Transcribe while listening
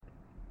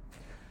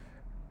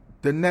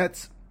The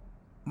Nets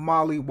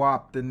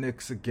mollywop the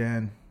Knicks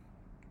again.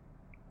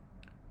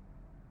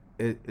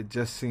 It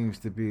just seems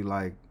to be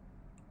like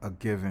a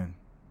given.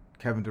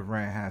 Kevin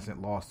Durant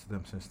hasn't lost to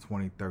them since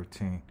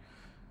 2013.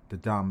 The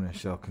dominance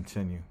shall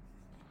continue.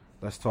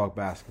 Let's talk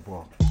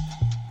basketball.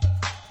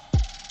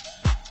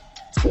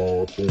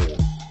 Talk on.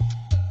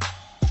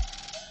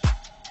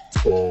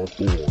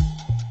 Talk on.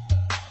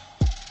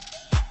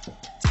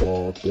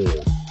 Talk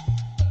on.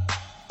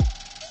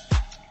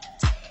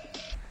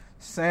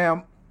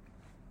 Sam,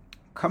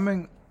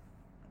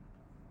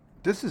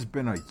 this has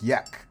been a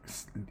yak.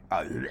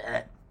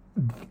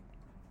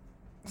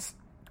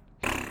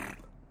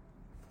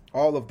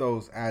 All of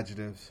those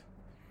adjectives.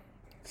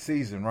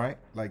 Season, right?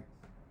 Like,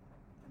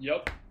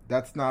 Yep.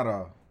 that's not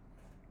a.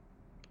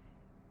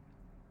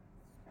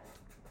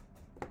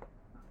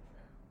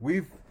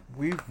 We've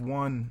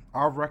won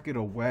our record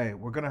away.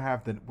 We're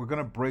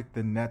gonna break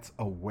the Nets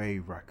away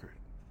record.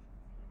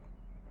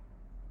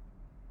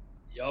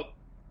 Yep.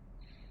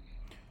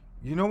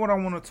 You know what I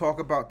want to talk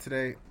about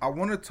today? I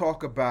want to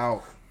talk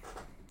about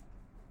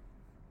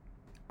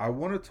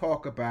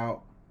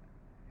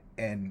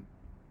and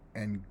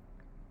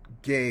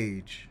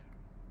gauge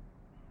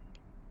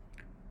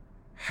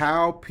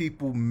how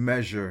people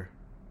measure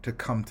to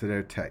come to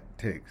their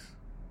takes.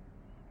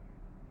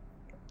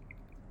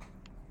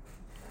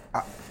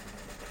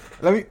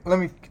 Let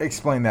me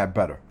explain that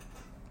better.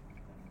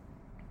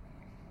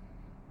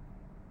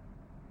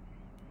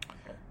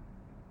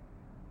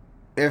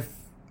 If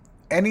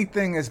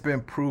anything has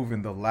been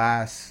proven the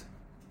last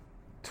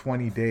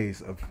 20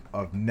 days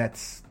of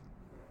Nets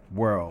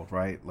world,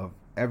 right? Of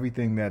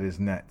everything that is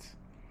Nets,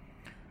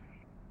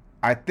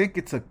 I think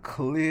it's a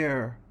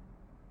clear.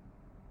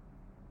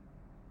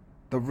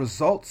 The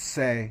results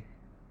say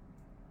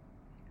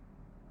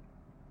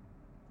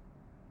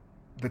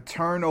the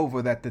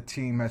turnover that the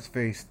team has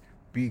faced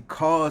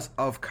because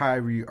of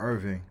Kyrie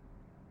Irving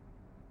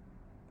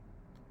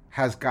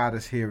has got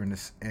us here in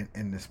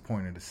this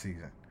point of the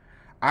season.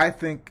 I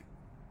think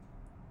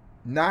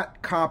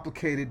not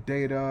complicated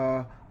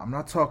data. I'm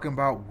not talking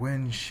about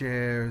win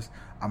shares.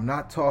 I'm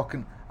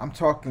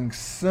talking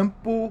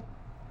simple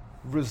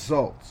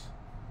results.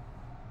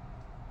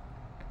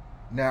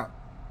 Now,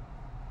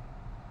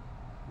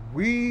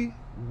 we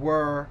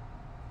were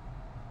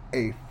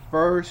a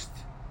first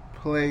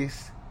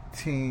place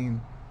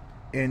team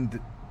in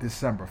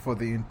December. For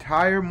the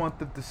entire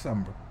month of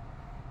December.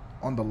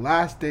 On the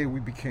last day, we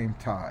became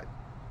tied.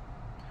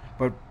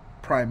 But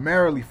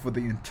primarily for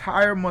the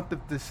entire month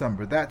of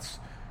December, that's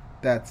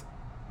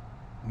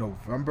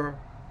November,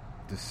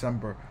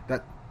 December.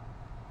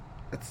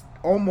 That's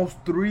almost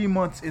 3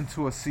 months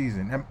into a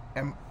season.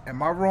 Am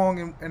I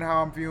wrong in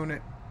how I'm viewing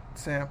it,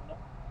 Sam?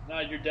 No,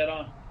 you're dead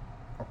on.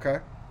 Okay.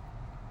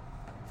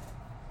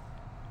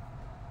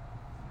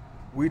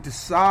 We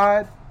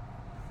decide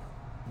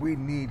we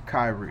need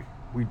Kyrie.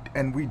 We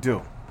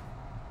do.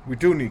 We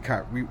do need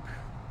Kyrie.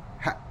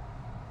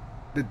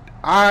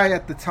 I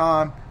at the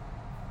time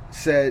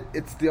said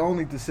it's the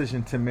only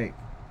decision to make.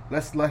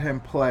 Let's let him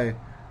play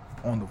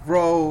on the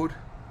road.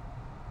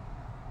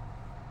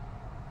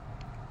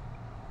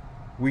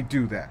 We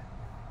do that.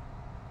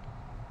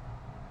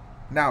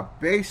 Now,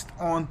 based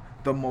on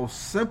the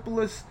most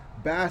simplest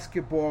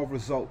basketball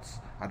results,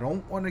 I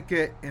don't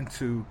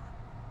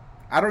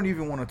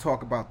even want to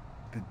talk about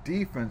the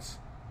defense,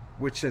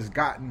 which has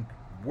gotten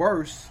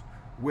worse,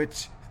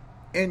 which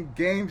in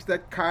games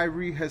that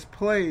Kyrie has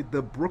played,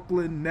 the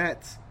Brooklyn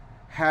Nets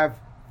have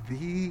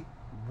the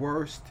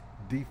worst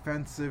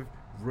defensive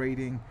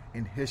rating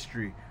in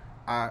history.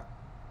 I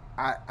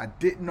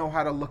didn't know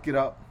how to look it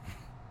up.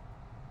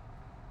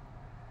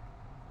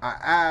 I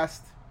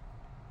asked,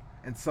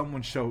 and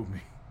someone showed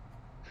me.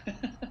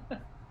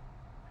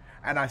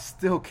 And I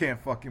still can't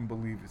fucking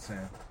believe it,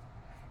 Sam.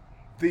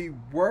 The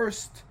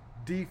worst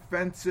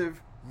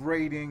defensive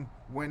rating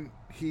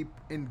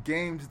in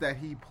games that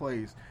he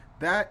plays.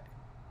 That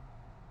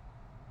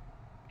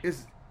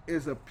is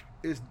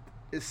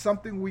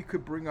something we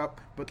could bring up,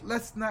 but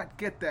let's not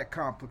get that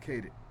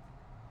complicated.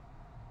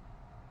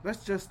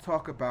 Let's just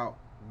talk about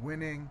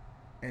winning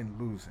and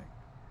losing.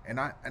 And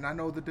I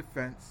know the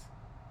defense.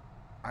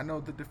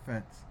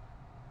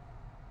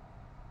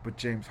 But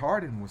James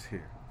Harden was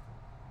here.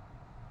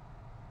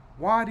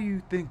 Why do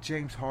you think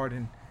James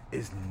Harden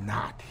is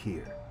not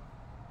here?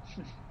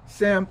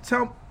 Sam,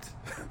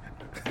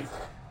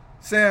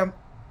 Sam,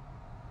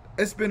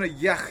 it's been a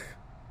yuck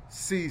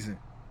season.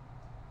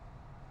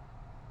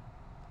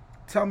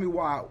 Tell me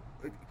why.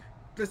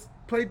 Just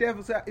play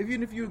devil's advocate.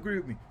 Even if you agree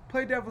with me,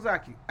 play devil's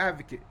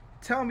advocate.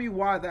 Tell me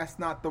why that's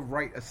not the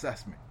right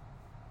assessment.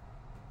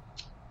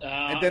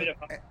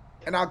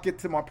 And I'll get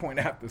to my point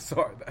after.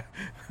 Sorry.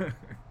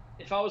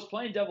 If I was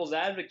playing devil's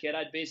advocate,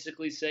 I'd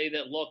basically say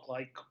that, look,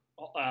 like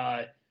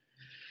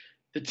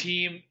the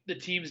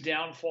team's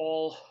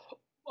downfall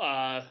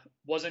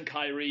wasn't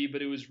Kyrie,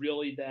 but it was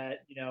really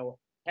that,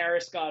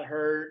 Harris got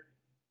hurt,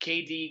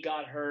 KD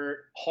got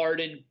hurt,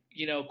 Harden,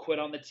 quit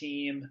on the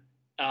team.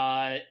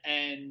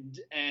 And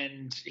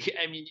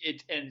I mean,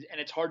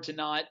 it's hard to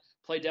not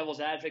play devil's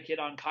advocate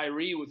on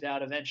Kyrie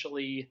without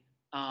eventually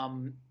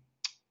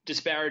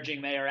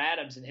disparaging Mayor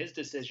Adams and his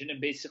decision, and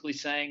basically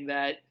saying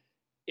that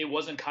it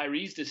wasn't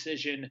Kyrie's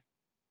decision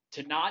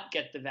to not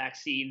get the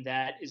vaccine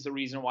that is the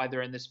reason why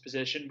they're in this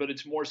position, but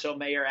it's more so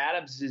Mayor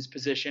Adams'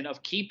 position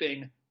of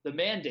keeping the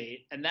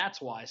mandate, and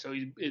that's why. So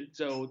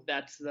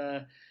that's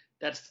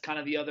kind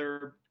of the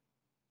other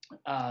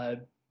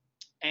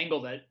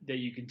angle that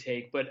you can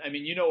take. But I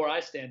mean, you know where I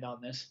stand on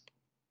this.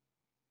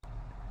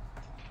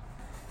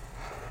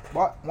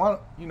 Well,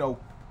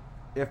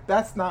 if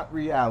that's not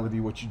reality,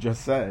 what you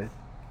just said,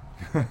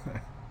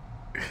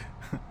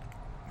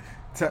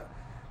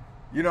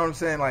 you know what I'm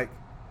saying? Like,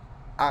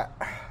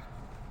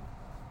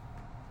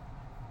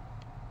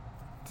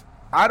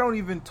 I don't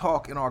even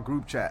talk in our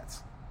group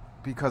chats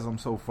because I'm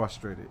so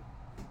frustrated.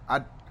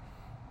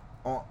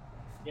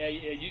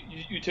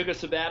 You took a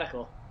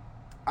sabbatical.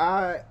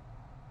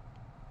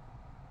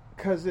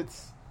 Because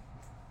it's,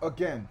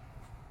 again,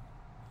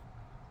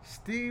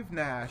 Steve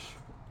Nash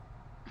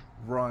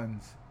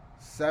runs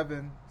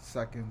 7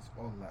 seconds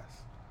or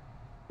less.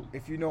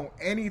 If you know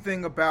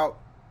anything about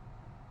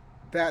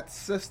that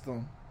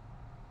system,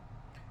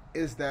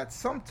 is that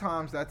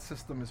sometimes that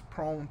system is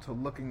prone to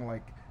looking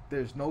like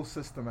there's no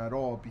system at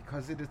all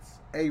because it is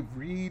a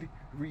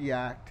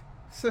read-react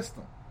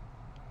system.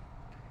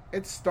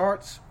 It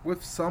starts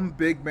with some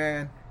big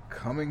man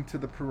coming to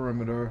the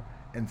perimeter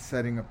and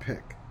setting a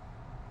pick.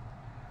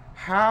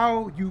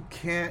 How you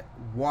can't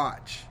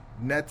watch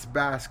Nets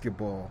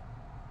basketball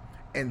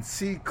and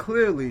see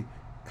clearly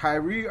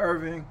Kyrie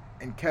Irving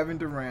and Kevin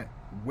Durant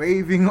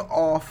waving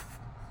off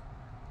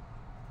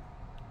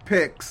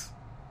picks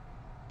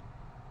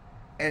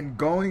and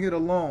going it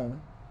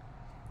alone,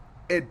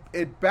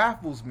 it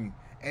baffles me,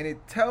 and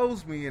it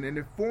tells me and it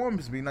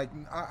informs me. Like,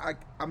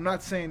 I'm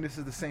not saying this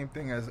is the same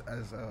thing as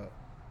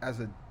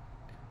a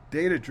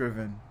data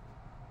driven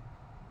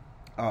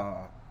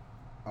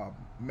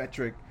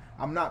metric.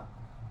 I'm not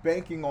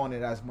banking on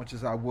it as much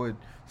as I would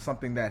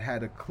something that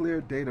had a clear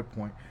data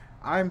point.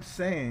 I'm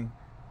saying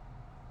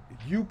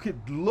you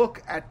could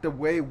look at the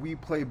way we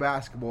play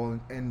basketball,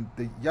 and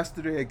the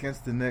yesterday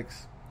against the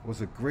Knicks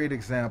was a great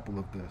example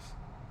of this.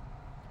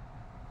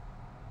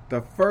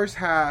 The first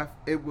half,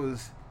 it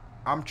was,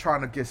 I'm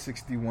trying to get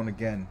 61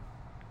 again,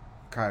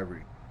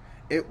 Kyrie.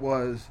 It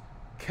was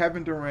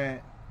Kevin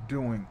Durant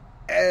doing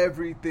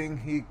everything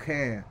he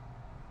can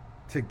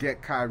to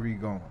get Kyrie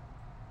going.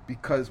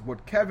 Because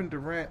what Kevin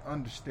Durant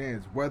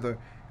understands, whether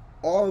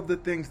all of the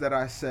things that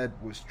I said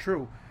was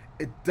true,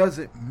 it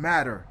doesn't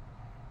matter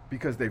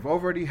because they've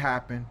already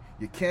happened.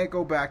 You can't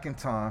go back in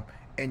time,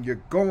 and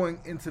you're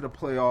going into the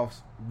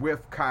playoffs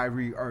with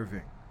Kyrie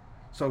Irving.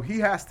 So he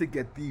has to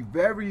get the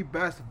very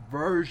best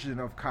version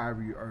of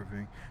Kyrie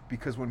Irving,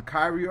 because when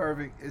Kyrie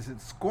Irving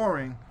isn't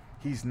scoring,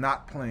 he's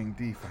not playing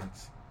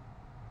defense.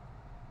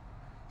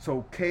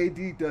 So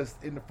KD does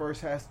in the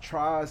first half,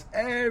 tries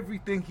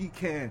everything he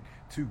can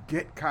to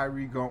get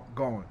Kyrie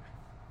going.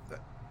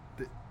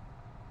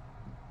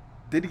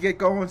 Did he get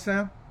going,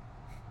 Sam?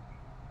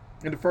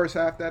 In the first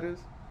half, that is?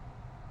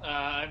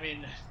 I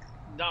mean,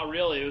 not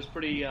really. It was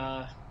pretty.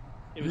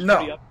 Pretty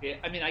upbeat.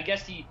 I mean, I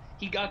guess he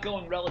got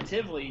going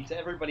relatively to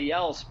everybody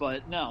else,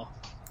 but no.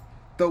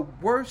 The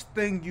worst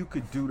thing you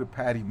could do to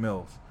Patty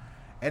Mills,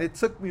 and it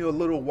took me a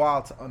little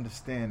while to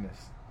understand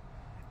this,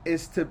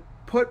 is to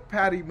put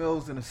Patty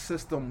Mills in a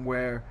system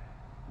where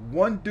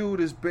one dude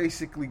is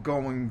basically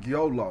going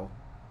YOLO,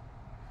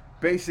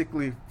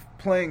 basically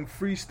playing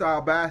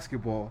freestyle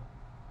basketball,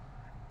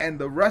 and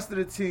the rest of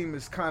the team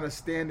is kind of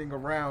standing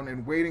around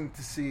and waiting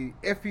to see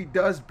if he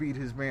does beat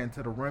his man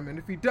to the rim, and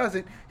if he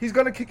doesn't, he's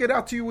gonna kick it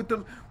out to you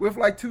with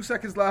like 2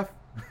 seconds left.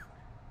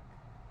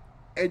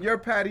 And you're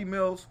Patty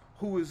Mills,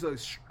 who is a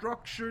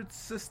structured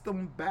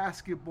system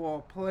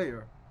basketball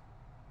player.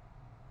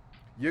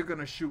 You're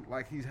gonna shoot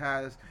like he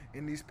has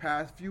in these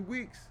past few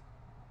weeks.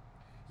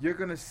 You're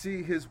gonna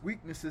see his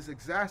weaknesses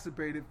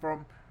exacerbated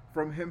from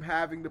him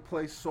having to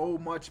play so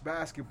much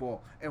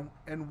basketball.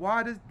 And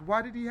why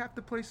did he have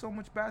to play so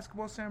much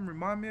basketball, Sam?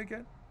 Remind me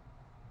again.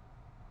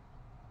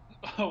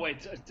 Oh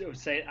wait,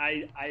 say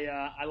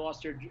I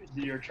lost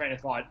your train of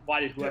thought.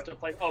 Why did who have to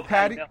play? Oh,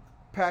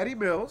 Patty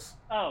Mills.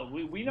 Oh,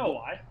 we know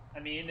why. I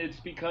mean,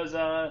 it's because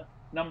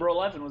number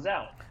 11 was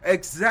out.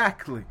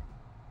 Exactly.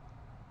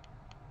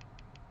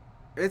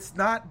 It's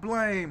not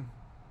blame.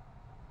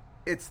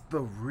 It's the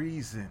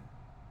reason.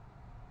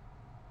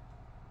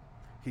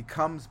 He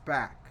comes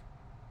back.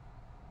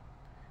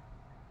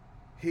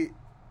 He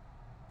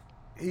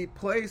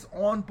plays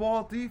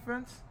on-ball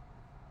defense,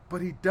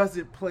 but he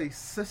doesn't play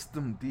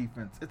system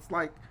defense. It's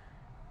like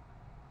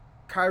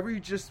Kyrie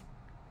just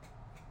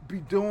be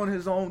doing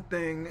his own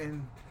thing,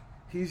 and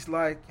he's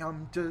like,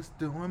 I'm just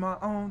doing my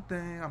own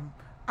thing.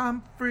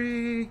 I'm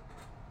free.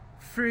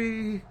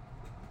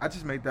 I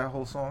just made that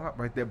whole song up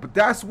right there. But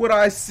that's what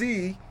I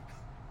see.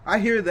 I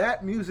hear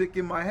that music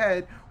in my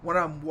head when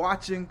I'm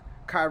watching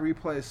Kyrie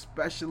play,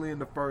 especially in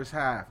the first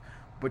half.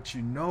 But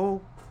you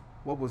know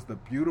what was the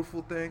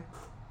beautiful thing?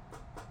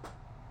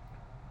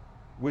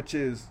 Which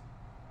is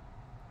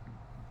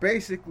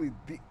basically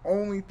the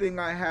only thing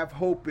I have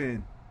hope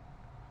in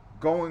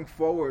going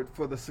forward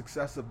for the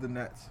success of the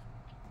Nets.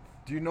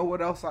 Do you know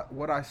what else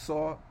what I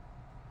saw,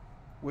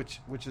 which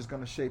is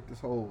going to shape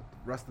this whole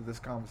rest of this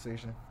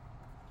conversation?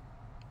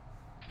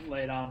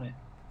 Lay it on me.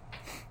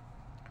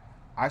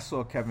 I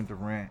saw Kevin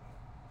Durant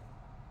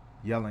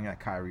yelling at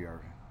Kyrie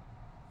Irving.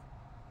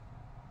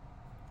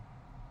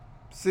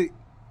 See,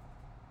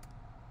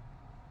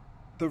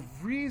 the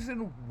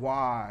reason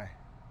why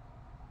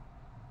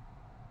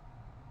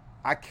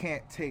I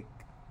can't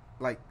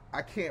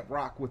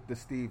rock with the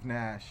Steve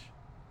Nash,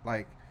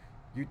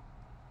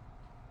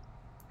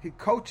 he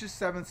coaches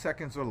 7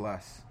 seconds or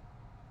less.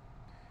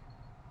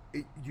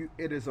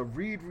 It is a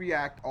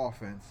read-react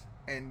offense,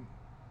 and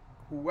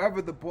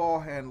whoever the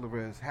ball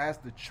handler is has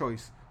the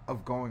choice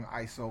of going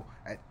ISO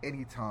at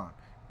any time.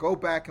 Go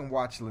back and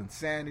watch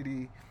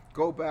Linsanity.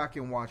 Go back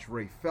and watch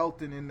Ray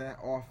Felton in that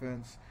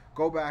offense.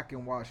 Go back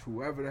and watch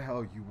whoever the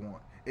hell you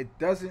want. It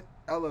doesn't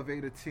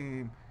elevate a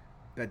team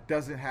that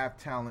doesn't have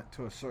talent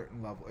to a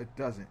certain level. It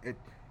doesn't.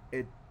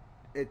 It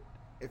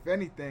if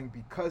anything,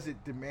 because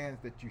it demands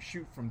that you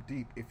shoot from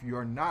deep. If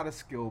you're not a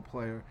skilled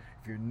player,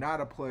 if you're not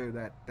a player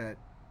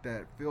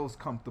that feels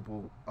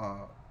comfortable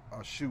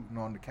shooting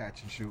on the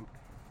catch and shoot,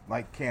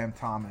 like Cam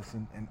Thomas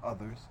and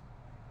others,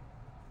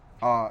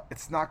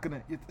 it's not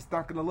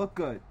gonna look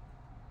good.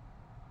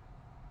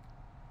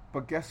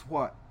 But guess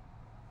what?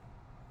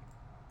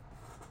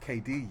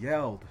 KD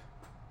yelled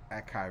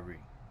at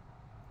Kyrie.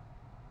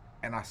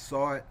 And I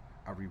saw it.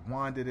 I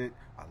rewinded it.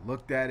 I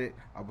looked at it.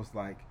 I was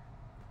like,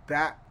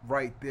 that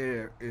right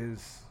there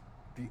is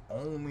the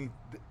only...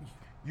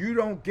 You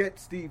don't get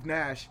Steve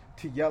Nash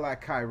to yell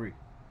at Kyrie.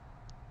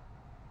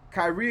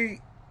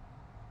 Kyrie,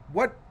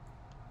 what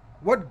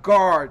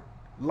guard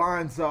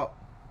lines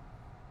up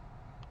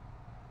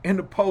in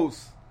the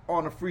post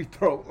on a free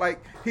throw?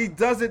 Like, he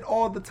does it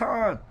all the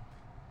time.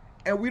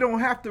 And we don't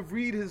have to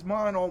read his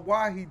mind on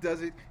why he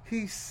does it.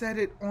 He said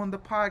it on the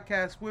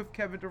podcast with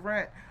Kevin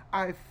Durant.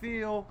 I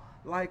feel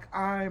like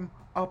I'm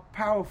a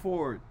power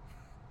forward.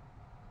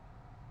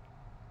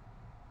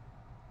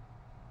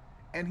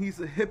 And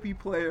he's a hippie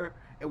player,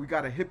 and we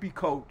got a hippie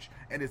coach,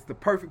 and it's the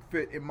perfect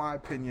fit in my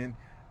opinion.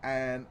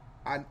 And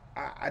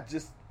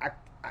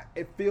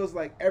it feels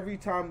like every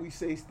time we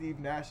say Steve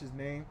Nash's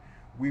name,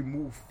 we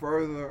move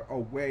further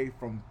away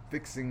from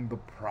fixing the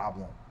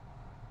problem.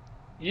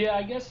 Yeah,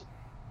 I guess.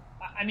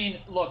 I mean,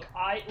 look,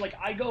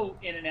 I go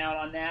in and out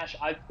on Nash.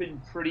 I've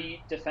been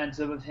pretty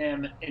defensive of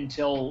him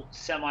until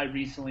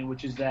semi-recently,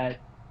 which is that,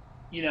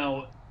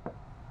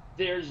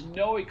 there's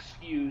no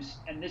excuse,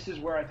 and this is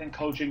where I think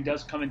coaching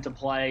does come into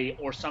play,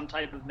 or some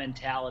type of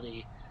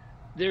mentality.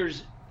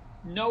 There's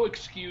no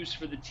excuse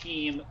for the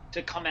team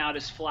to come out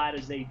as flat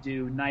as they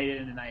do night in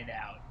and night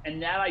out.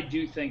 And that I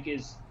do think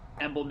is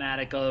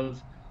emblematic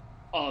of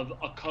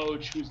a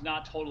coach who's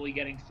not totally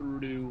getting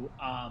through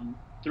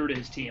to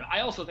his team. I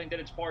also think that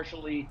it's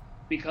partially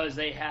because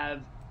they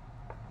have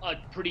a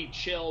pretty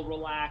chill,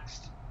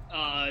 relaxed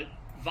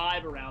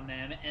vibe around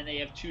them, and they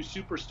have two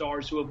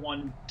superstars who have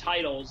won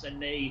titles,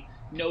 and they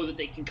know that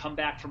they can come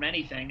back from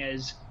anything,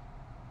 as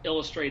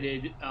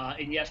illustrated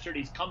in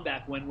yesterday's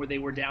comeback win, where they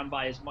were down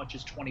by as much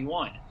as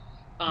 21.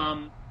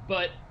 And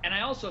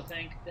I also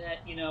think that,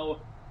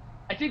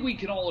 I think we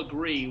can all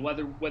agree,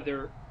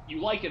 whether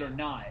you like it or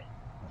not,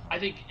 I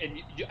think,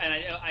 and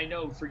I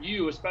know for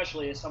you,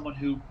 especially as someone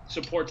who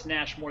supports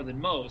Nash more than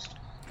most,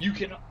 you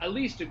can at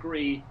least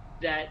agree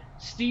that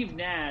Steve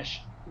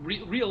Nash,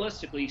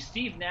 realistically,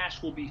 Steve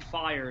Nash will be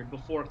fired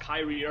before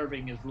Kyrie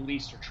Irving is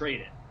released or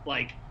traded.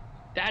 Like,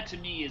 that to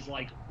me is,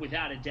 like,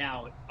 without a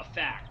doubt, a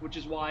fact, which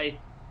is why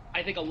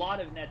I think a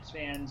lot of Nets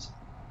fans,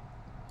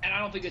 and I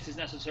don't think this is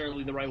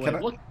necessarily the right way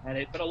of looking at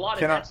it, but a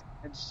lot of Nets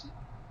fans...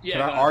 Yeah,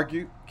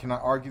 Can I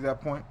argue that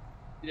point?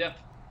 Yeah.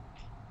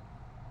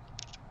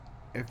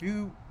 If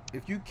you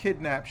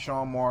kidnapped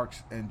Sean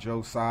Marks and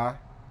Joe Tsai,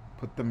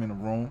 put them in a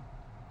room,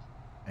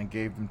 and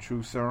gave them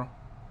truth serum,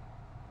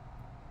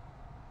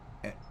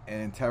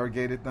 and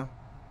interrogated them,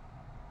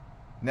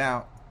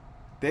 now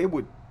they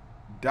would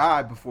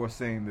die before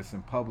saying this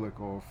in public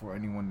or for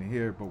anyone to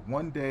hear. But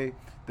one day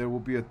there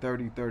will be a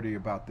 30-30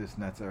 about this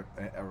Nets era.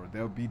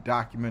 There will be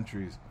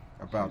documentaries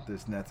about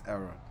this Nets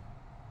era,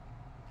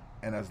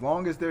 and as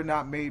long as they're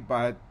not made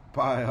by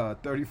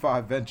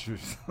 35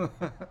 Ventures.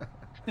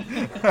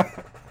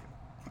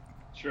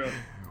 True.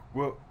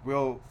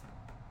 We'll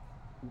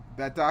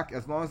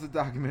as long as the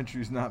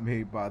documentary is not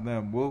made by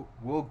them,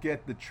 we'll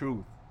get the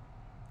truth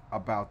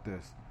about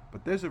this.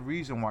 But there's a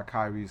reason why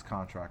Kyrie's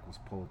contract was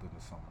pulled in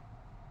the summer.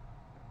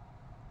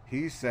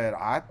 He said,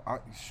 "I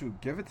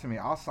shoot, give it to me.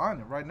 I'll sign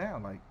it right now."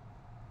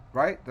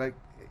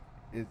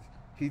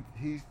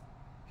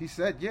 He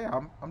said,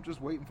 "Yeah, I'm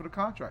just waiting for the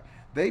contract."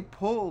 They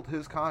pulled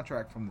his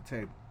contract from the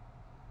table.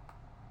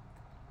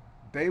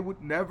 They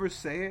would never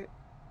say it,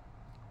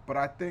 but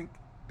I think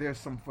there's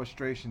some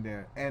frustration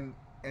there. And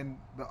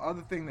the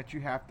other thing that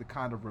you have to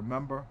kind of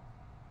remember,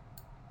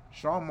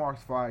 Sean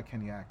Marks fired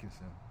Kenny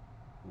Atkinson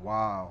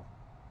while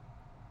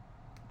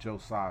Joe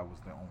Tsai was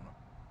the owner.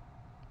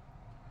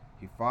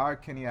 He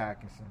fired Kenny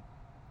Atkinson.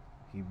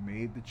 He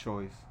made the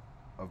choice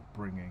of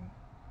bringing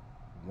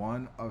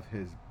one of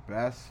his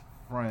best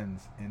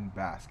friends in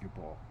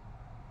basketball,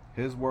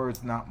 his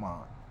words, not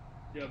mine,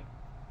 Yep.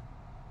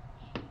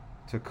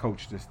 to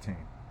coach this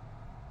team.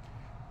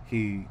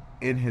 He,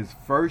 in his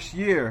first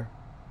year,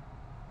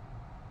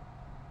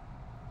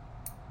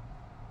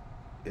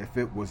 if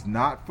it was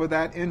not for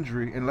that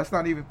injury, and let's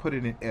not even put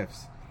it in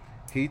ifs,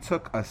 he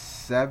took a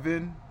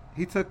champion,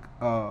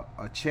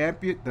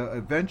 the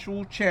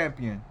eventual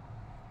champion,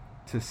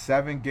 to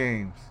 7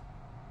 games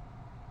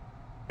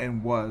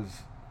and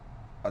was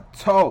a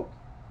toe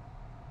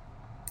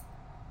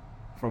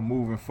from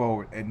moving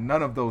forward, and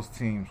none of those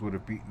teams would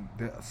have beaten.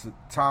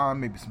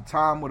 Maybe some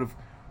time would have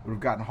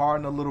gotten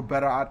Harden a little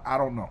better. I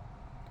don't know,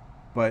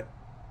 but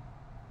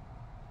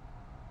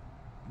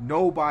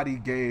nobody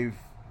gave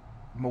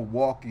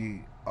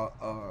Milwaukee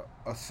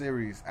a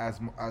series as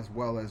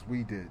well as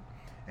we did,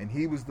 and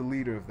he was the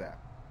leader of that.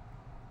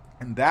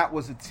 And that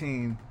was a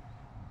team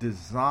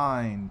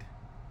designed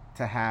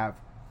to have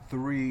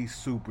 3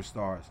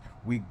 superstars.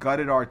 We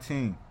gutted our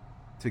team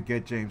to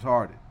get James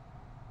Harden.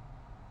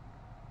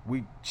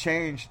 We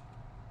changed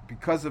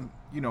because of,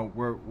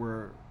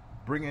 we're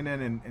bringing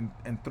in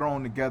and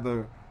throwing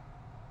together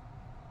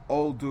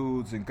old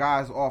dudes and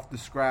guys off the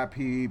scrap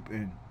heap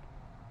and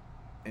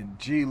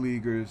G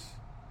leaguers.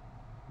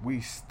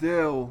 We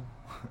still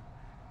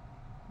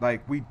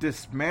we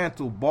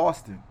dismantled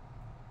Boston.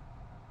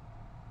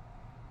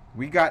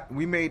 We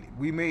made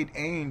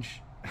Ainge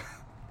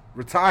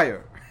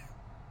retire.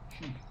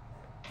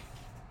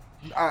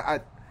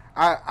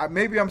 I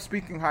maybe I'm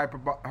speaking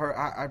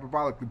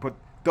hyperbolically, but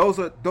those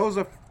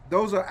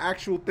are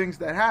actual things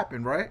that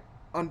happened, right?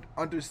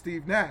 Under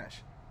Steve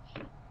Nash.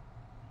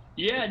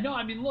 Yeah, no,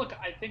 I mean, look,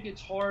 I think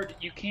it's hard.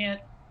 You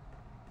can't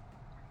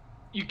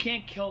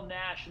kill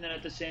Nash and then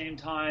at the same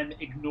time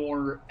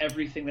ignore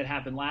everything that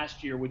happened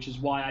last year, which is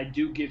why I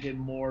do give him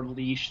more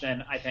leash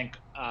than I think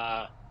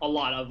a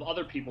lot of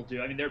other people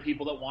do. I mean, there are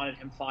people that wanted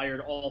him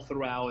fired all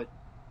throughout,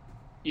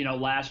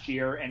 last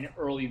year and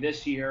early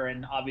this year,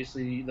 and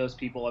obviously those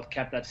people have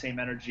kept that same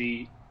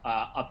energy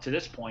up to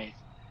this point.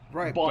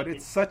 Right, but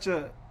it's such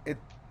a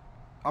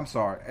I'm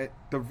sorry.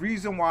 The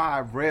reason why I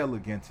rail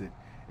against it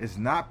is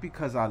not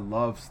because I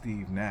love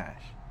Steve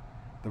Nash.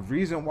 The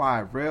reason why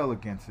I rail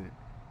against it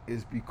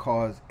is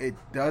because it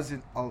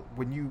doesn't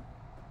when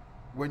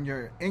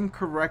you're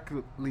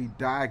incorrectly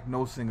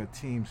diagnosing a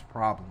team's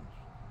problems,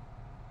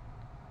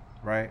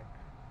 right?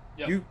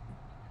 Yep.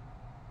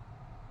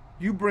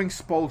 You bring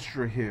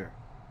Spoelstra here.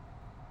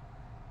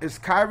 Is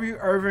Kyrie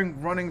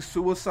Irving running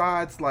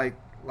suicides like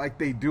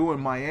they do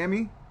in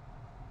Miami?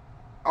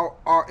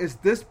 Or is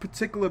this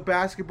particular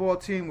basketball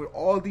team with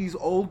all these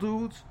old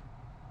dudes,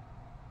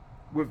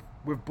 with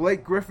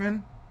Blake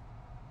Griffin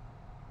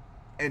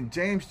and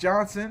James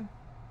Johnson,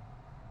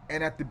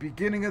 and at the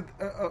beginning of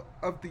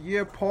the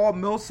year, Paul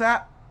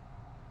Millsap,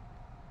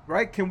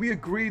 right? Can we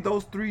agree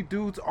those 3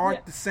 dudes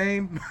aren't the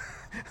same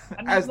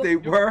as they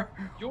were?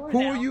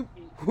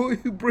 Who are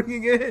you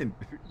bringing in?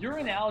 Your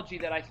analogy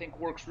that I think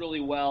works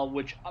really well,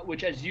 which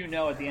as you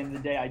know, at the end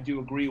of the day, I do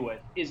agree with,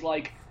 is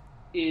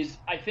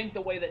I think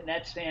the way that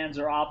Nets fans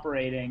are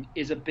operating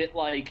is a bit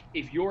like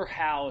if your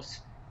house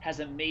has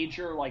a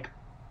major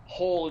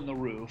hole in the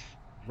roof,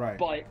 right?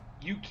 But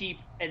you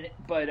and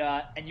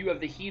you have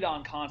the heat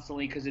on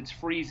constantly because it's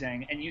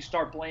freezing, and you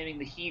start blaming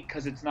the heat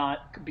because it's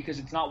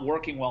not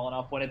working well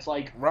enough. When it's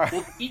right. Well,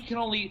 the heat can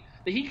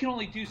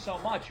only do so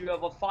much. You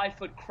have a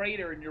 5-foot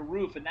crater in your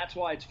roof, and that's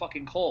why it's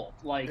fucking cold.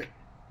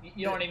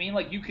 You know what I mean?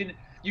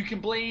 You can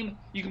blame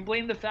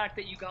the fact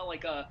that you got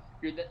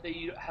that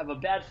you have a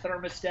bad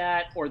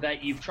thermostat, or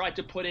that you've tried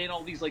to put in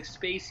all these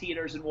space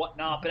heaters and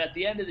whatnot. But at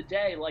the end of the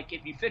day,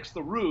 if you fix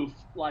the roof,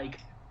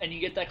 and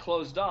you get that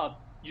closed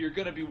up, you're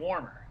gonna be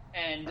warmer.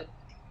 And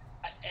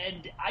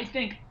I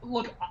think,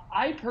 look,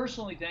 I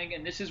personally think,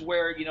 and this is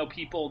where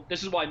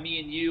this is why me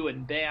and you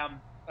and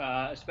Bam,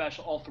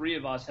 especially all 3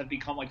 of us, have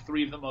become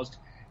 3 of the most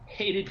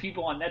hated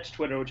people on Nets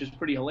Twitter, which is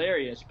pretty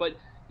hilarious. But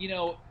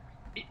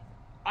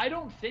I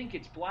don't think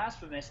it's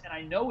blasphemous, and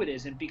I know it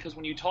isn't, because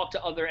when you talk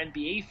to other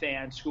NBA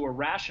fans who are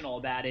rational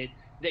about it,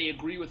 they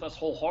agree with us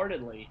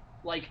wholeheartedly.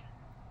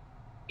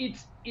 It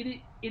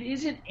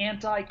isn't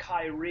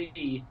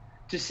anti-Kyrie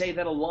to say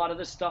that a lot of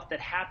the stuff that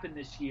happened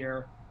this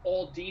year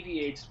all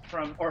derives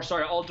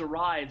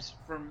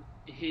from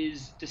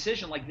his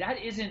decision.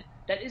 That isn't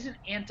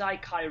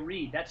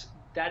anti-Kyrie.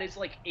 That is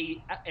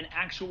an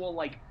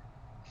actual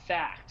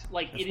fact.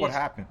 That's what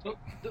happened.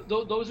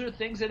 Those are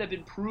things that have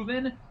been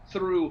proven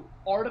through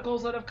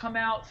articles that have come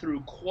out,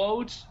 through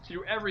quotes,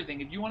 through everything.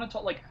 If you want to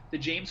talk the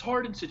James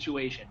Harden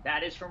situation,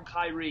 that is from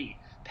Kyrie.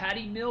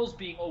 Patty Mills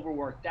being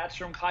overworked, that's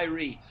from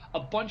Kyrie. A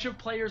bunch of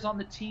players on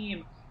the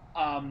team,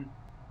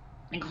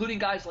 including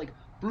guys like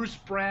Bruce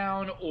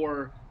Brown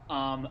or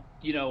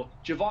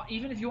Javon,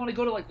 even if you want to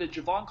go to the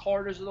Javon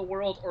Carters of the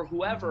world or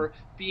whoever,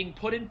 being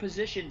put in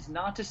positions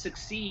not to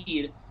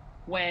succeed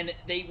when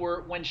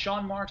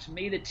Sean Marks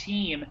made a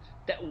team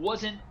that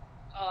wasn't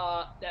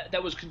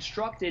that was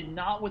constructed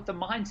not with the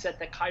mindset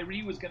that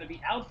Kyrie was going to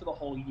be out for the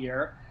whole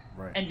year.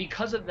 Right. And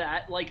because of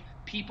that, like,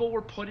 people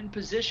were put in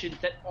positions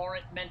that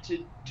aren't meant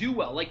to do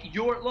well. Like,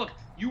 you work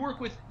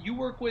with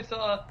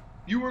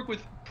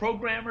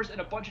programmers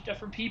and a bunch of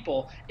different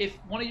people. If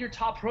one of your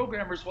top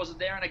programmers wasn't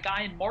there and a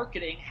guy in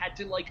marketing had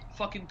to like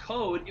fucking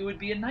code, it would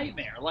be a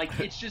nightmare. Like,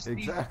 it's just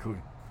exactly.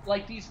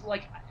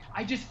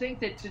 I just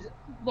think that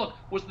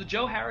was the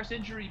Joe Harris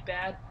injury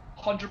bad?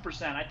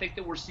 100%. I think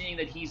that we're seeing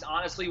that he's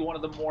honestly one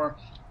of the more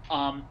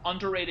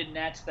underrated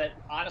Nets that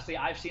honestly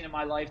I've seen in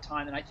my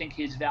lifetime, and I think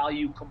his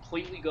value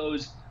completely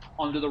goes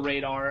under the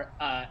radar.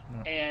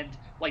 And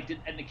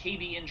the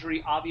KD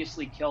injury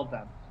obviously killed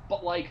them.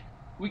 But like,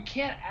 we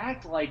can't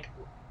act like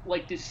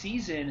this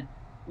season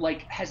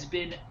like has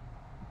been,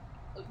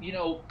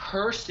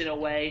 cursed in a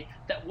way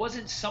that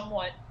wasn't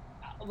somewhat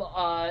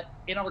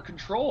in our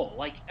control,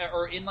 like,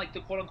 or in like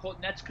the quote unquote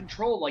Nets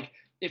control. Like,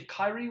 if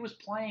Kyrie was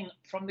playing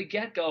from the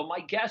get go, my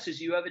guess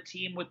is you have a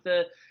team with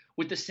the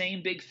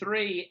same big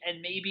three,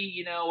 and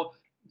maybe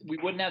we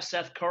wouldn't have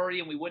Seth Curry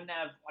and we wouldn't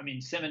have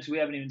Simmons, who we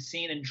haven't even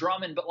seen, and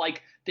Drummond, but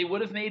like they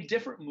would have made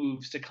different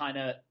moves to kind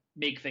of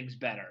make things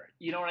better.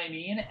 You know what I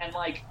mean? And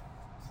like,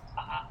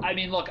 I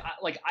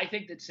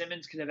think that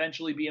Simmons can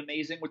eventually be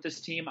amazing with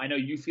this team. I know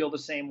you feel the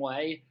same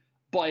way,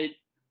 but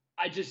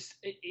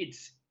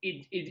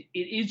it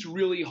is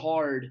really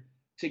hard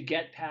to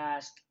get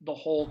past the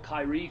whole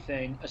Kyrie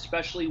thing,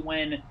 especially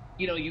when,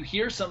 you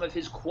hear some of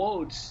his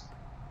quotes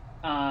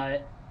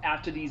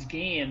after these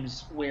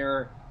games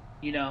where,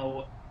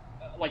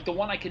 like the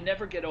one I can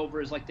never get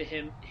over is like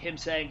him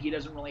saying he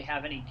doesn't really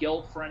have any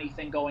guilt for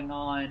anything going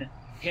on.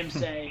 Him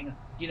saying,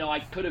 I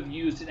could have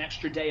used an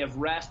extra day of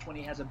rest when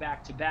he has a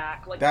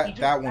back-to-back. Like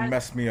that one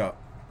messed me up.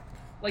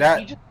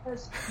 Like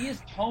he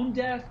is tone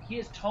deaf. He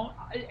is tone,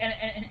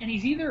 and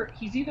he's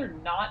either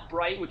not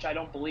bright, which I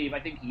don't believe. I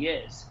think he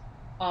is.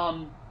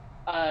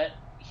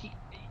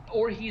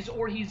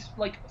 He's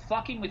like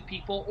fucking with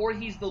people, or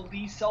he's the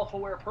least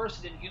self-aware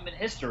person in human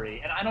history.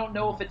 And I don't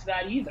know if it's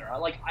that either.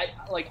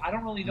 I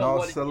don't really know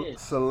what it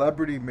is.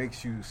 Celebrity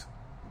makes you.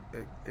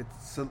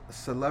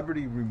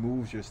 Celebrity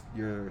removes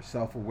your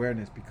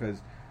self-awareness,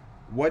 because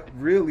what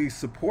really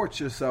supports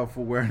your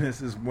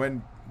self-awareness is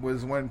when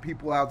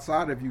people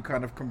outside of you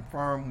kind of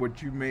confirm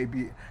what you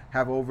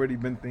have already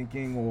been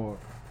thinking, or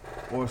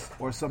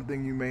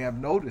something you may have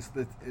noticed.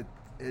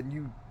 And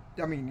you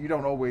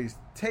don't always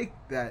take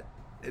that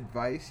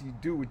advice. You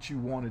do what you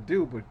want to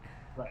do, but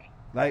right.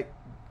 Like,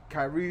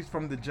 Kyrie's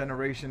from the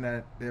generation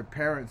that their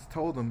parents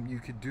told them you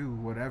could do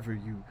whatever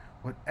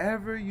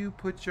you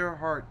put your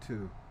heart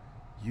to,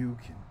 you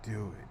can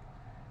do it.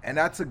 And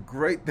that's a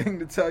great thing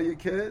to tell your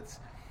kids.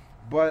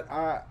 But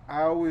I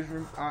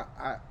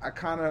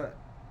kind of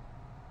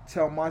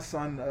tell my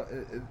son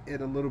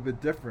it a little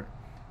bit different.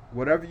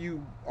 Whatever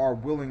you are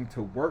willing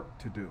to work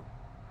to do,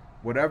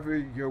 whatever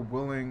you're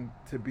willing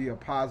to be a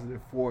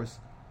positive force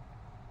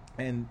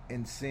and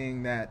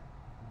seeing that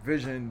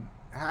vision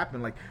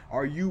happen, like,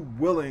 are you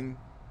willing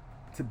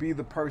to be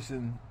the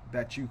person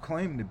that you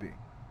claim to be?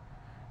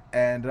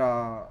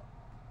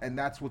 And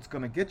that's what's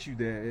going to get you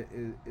there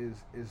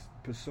is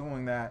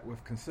pursuing that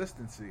with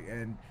consistency.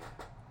 And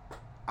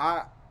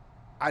I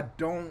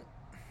don't.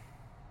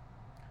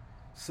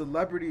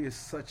 Celebrity is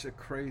such a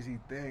crazy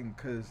thing,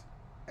 because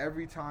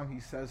every time he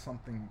says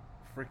something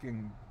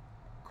freaking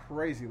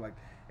crazy, like,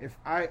 if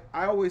I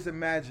always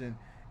imagine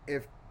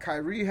if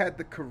Kyrie had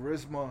the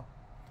charisma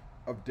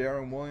of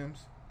Darren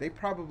Williams, we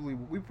probably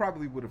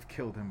would have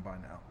killed him by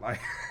now.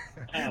 Like,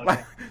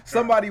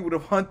 somebody would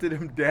have hunted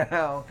him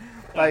down.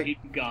 Like,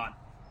 he'd be gone.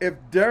 If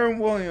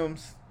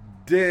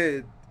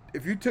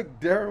you took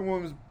Darren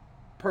Williams'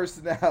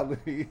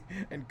 personality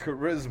and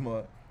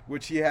charisma,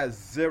 which he has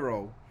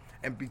zero,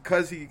 and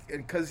because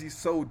he's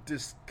so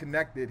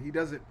disconnected, he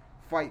doesn't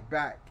fight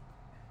back,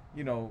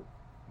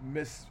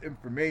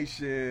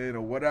 misinformation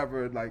or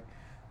whatever. Like,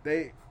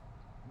 the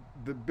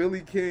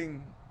Billy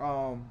King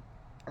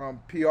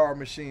PR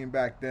machine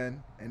back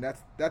then, and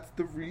that's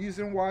the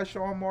reason why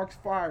Sean Marks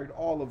fired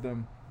all of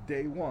them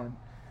day one.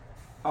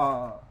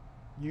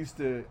 Used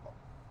to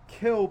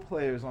kill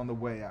players on the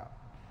way out,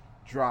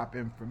 drop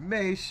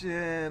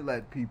information,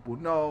 let people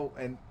know,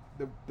 and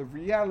the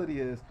reality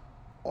is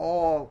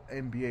all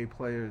NBA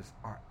players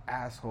are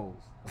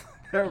assholes.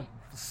 They're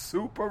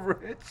super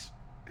rich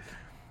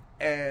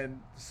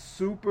and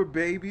super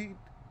baby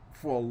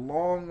for a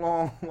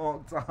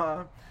long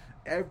time.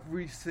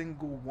 Every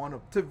single one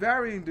of, to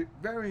varying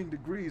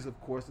degrees, of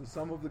course, and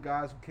some of the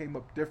guys who came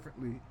up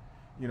differently,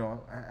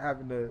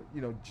 having the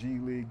G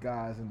League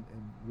guys and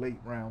late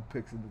round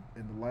picks and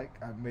the like.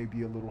 I may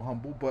be a little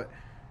humble, but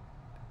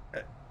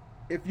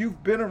if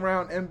you've been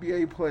around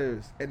NBA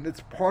players, and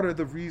it's part of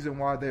the reason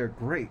why they're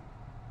great,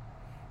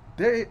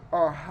 they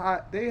are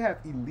high. They have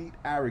elite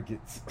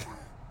arrogance.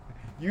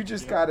 You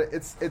just gotta.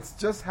 It's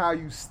just how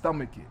you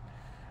stomach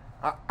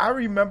it. I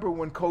remember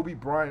when Kobe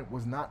Bryant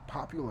was not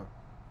popular.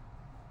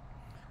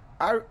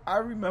 I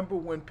remember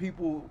when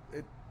people,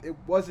 it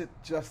wasn't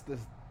just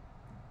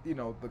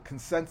the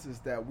consensus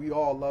that we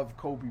all love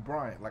Kobe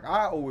Bryant. Like,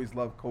 I always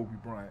loved Kobe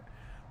Bryant,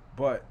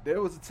 but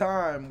there was a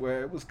time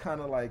where it was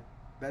kind of like,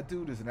 that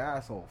dude is an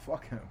asshole.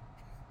 Fuck him.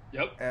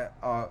 Yep.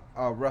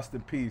 And rest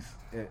in peace,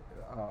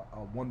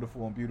 a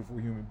wonderful and beautiful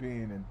human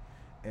being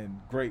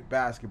and great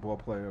basketball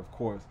player, of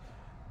course.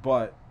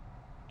 But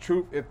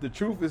if the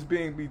truth is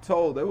being be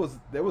told, there was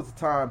a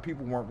time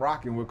people weren't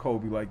rocking with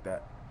Kobe like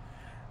that,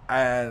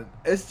 and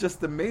it's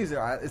just amazing.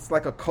 It's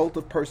like a cult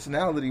of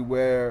personality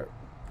where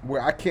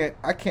I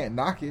can't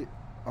knock it.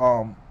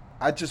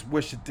 I just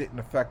wish it didn't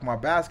affect my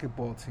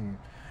basketball team,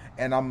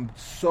 and I'm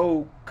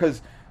so,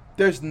 because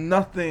there's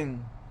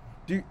nothing.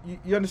 Do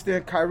you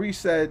understand? Kyrie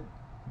said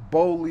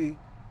boldly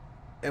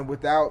and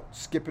without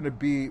skipping a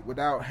beat,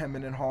 without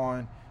hemming and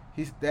hawing.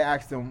 They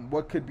asked him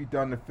what could be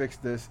done to fix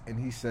this, and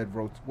he said,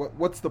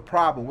 "What's the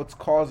problem? What's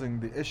causing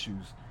the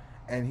issues?"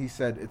 And he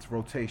said, "It's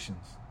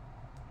rotations."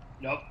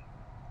 Yep.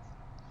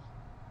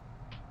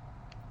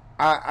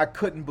 I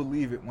couldn't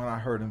believe it when I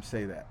heard him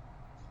say that,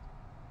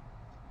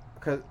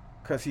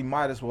 because he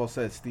might as well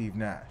said Steve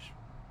Nash,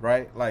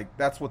 right? Like,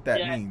 that's what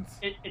that means.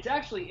 It's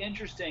actually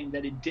interesting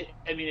that it did.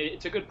 I mean,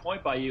 it's a good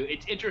point by you.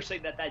 It's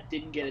interesting that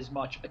didn't get as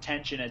much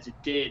attention as it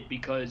did,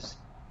 because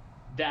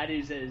that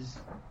is as,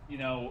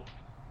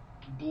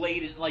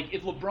 blatant. Like,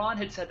 if LeBron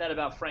had said that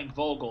about Frank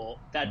Vogel,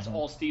 that's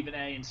all Stephen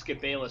A. and Skip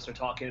Bayless are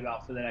talking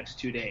about for the next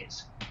 2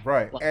 days.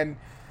 Right.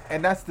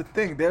 And that's the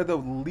thing. They're the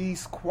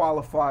least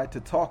qualified to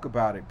talk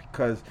about it,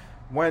 because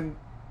when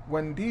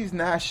these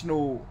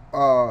national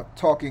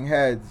talking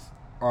heads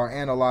are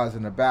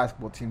analyzing a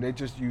basketball team, they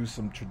just use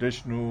some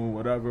traditional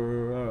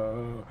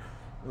whatever.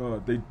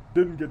 They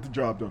didn't get the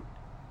job done.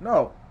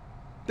 No.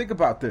 Think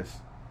about this.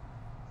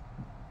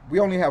 We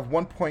only have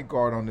one point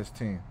guard on this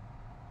team.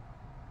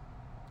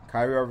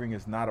 Kyrie Irving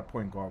is not a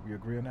point guard. We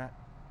agree on that?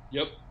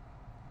 Yep.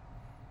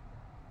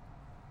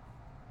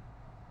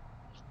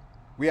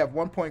 We have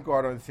one point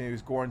guard on the team.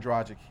 It's Goran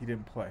Dragic. He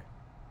didn't play.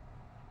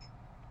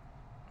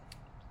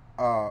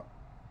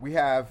 We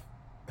have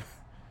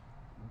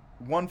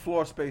one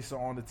floor spacer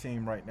on the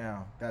team right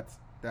now. That's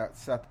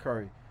Seth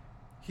Curry.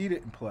 He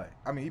didn't play.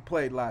 I mean, he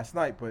played last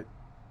night, but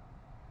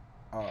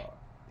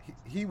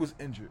he was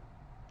injured.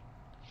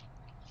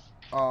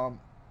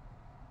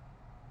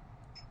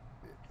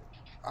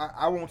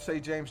 I won't say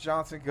James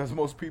Johnson, because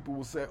most people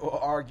will say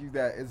or argue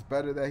that it's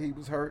better that he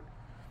was hurt.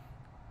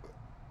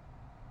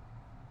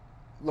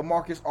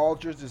 LaMarcus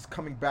Aldridge is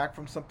coming back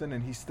from something,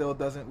 and he still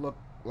doesn't look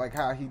like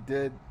how he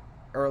did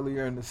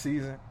earlier in the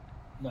season.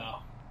 No.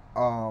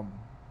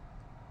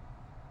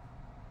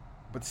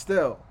 But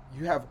still,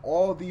 you have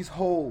all these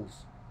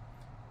holes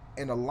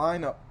in a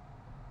lineup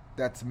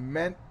that's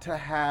meant to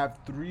have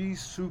 3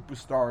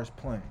 superstars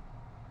playing.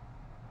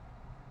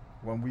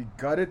 When we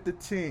gutted the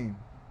team,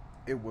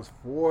 it was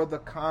for the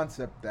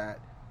concept that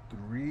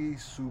 3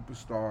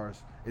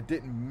 superstars. It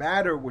didn't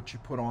matter what you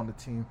put on the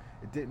team.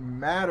 It didn't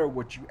matter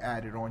what you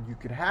added on. You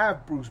could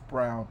have Bruce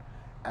Brown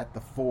at the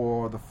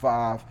 4 or the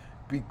 5,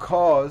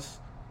 because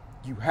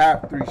you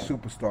have 3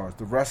 superstars.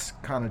 The rest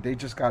they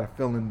just got to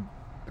fill in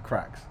the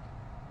cracks.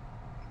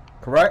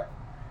 Correct?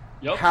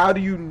 Yep. How do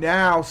you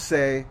now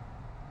say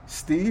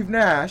Steve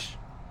Nash,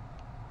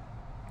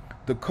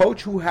 the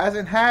coach who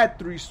hasn't had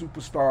 3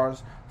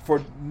 superstars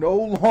for no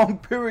long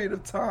period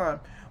of time,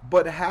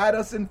 but had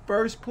us in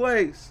first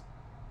place,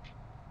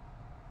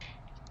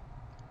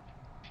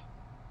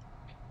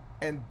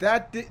 and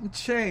that didn't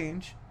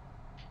change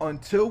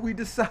until we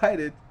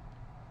decided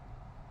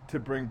to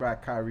bring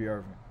back Kyrie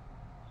Irving?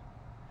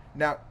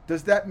 Now,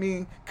 does that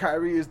mean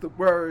Kyrie is the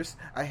worst?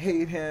 I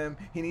hate him.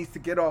 He needs to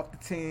get off the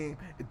team.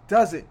 It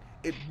doesn't.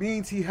 It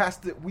means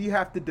we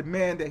have to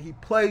demand that he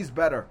plays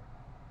better,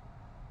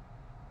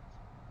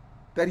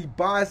 that he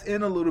buys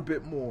in a little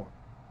bit more.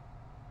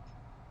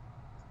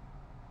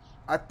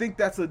 I think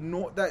that's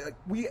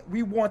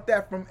we want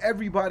that from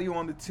everybody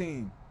on the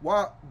team.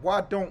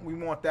 Why don't we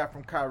want that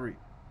from Kyrie?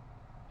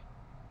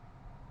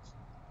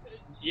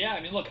 Yeah,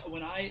 I mean, look,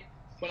 when I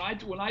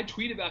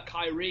tweet about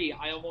Kyrie,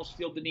 I almost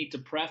feel the need to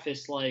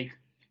preface, like,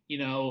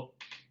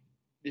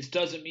 this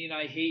doesn't mean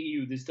I hate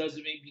you. This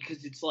doesn't mean,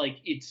 because it's like,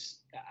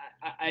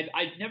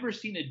 I've never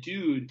seen a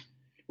dude,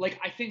 like,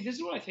 I think this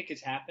is what I think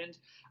has happened.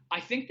 I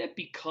think that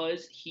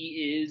because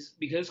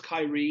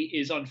Kyrie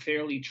is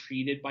unfairly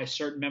treated by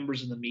certain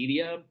members of the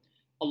media,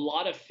 a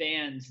lot of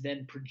fans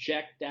then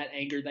project that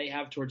anger they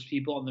have towards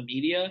people in the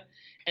media,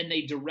 and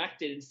they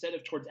direct it, instead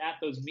of towards at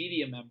those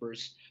media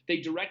members, they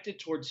direct it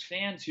towards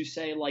fans who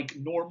say, like,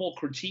 normal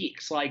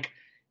critiques, like,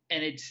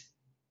 and it's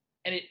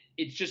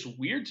just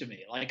weird to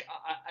me. Like,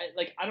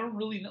 I don't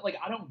really, like,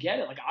 I don't get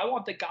it. Like, I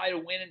want the guy to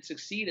win and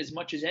succeed as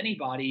much as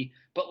anybody,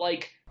 but,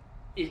 like,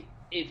 if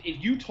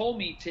you told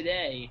me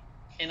today,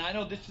 and I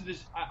know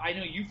I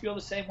know you feel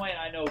the same way, and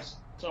I know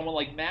someone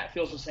like Matt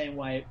feels the same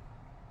way.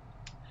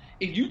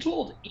 If you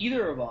told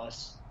either of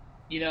us,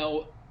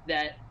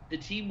 that the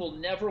team will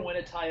never win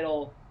a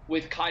title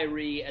with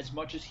Kyrie as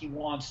much as he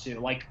wants to,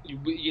 like,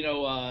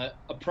 a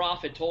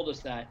prophet told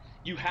us that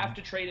you have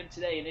to trade him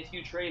today, and if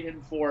you trade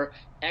him for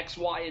X,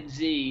 Y, and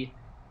Z,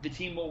 the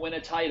team will win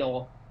a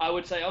title, I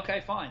would say,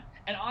 okay, fine.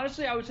 And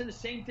honestly, I would say the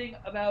same thing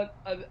about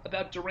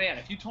Durant.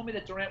 If you told me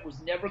that Durant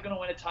was never going to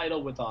win a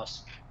title with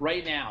us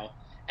right now,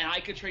 and I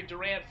could trade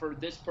Durant for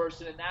this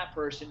person and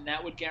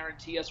that would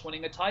guarantee us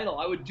winning a title,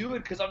 I would do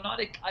it because I'm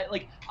not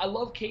I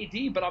love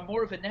KD, but I'm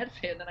more of a Net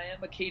fan than I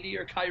am a KD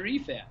or Kyrie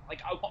fan. Like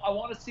I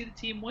want to see the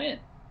team win.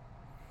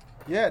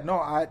 Yeah,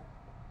 no,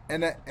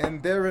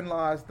 and therein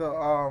lies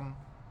the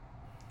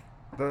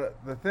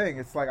thing.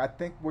 It's like I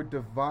think we're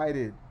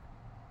divided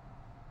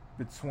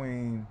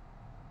between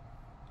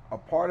a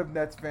part of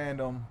Nets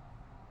fandom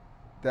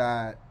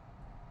that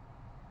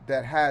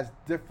has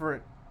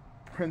different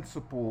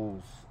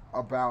principles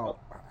about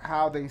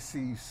how they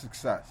see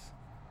success.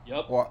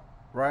 Yep.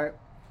 Right?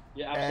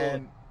 Yeah,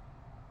 absolutely.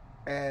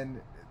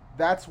 And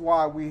that's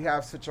why we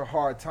have such a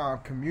hard time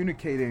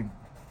communicating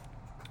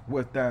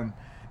with them,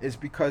 is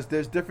because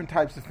there's different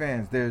types of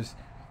fans. There's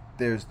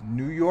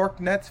New York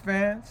Nets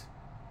fans,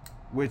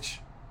 which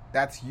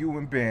that's you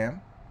and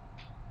Bam.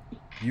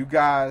 You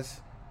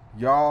guys,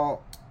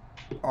 y'all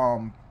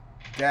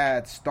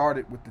dad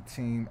started with the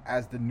team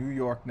as the New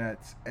York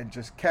Nets and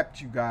just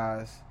kept you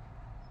guys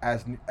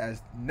as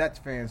Nets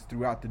fans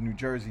throughout the New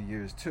Jersey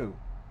years too,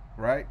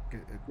 right?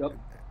 Yep.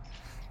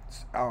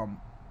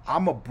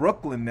 I'm a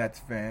Brooklyn Nets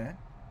fan,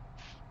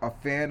 a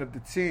fan of the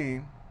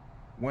team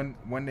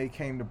when they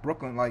came to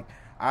Brooklyn. Like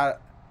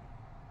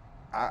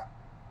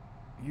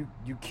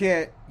you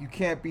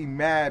can't be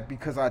mad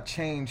because I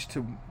changed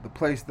to the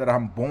place that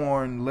I'm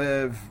born,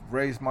 live,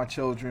 raised my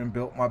children,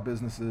 built my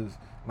businesses.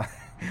 Like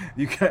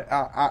you can't.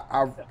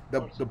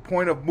 The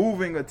point of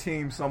moving a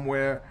team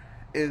somewhere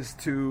is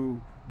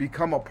to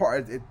become a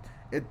part.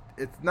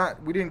 It's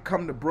not. We didn't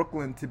come to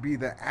Brooklyn to be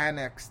the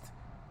annexed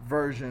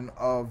version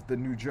of the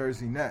New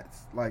Jersey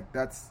Nets. Like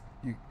that's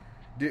you.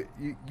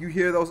 You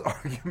hear those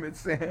arguments,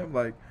 Sam?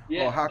 Like,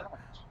 yeah.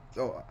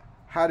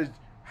 How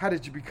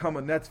did you become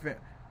a Nets fan?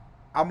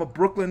 I'm a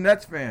Brooklyn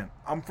Nets fan.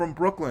 I'm from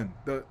Brooklyn.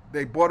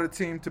 They bought a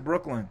team to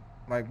Brooklyn.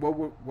 Like, what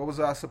was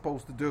I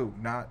supposed to do?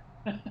 Not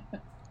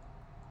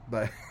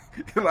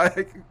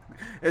like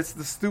it's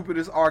the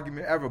stupidest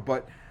argument ever.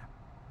 But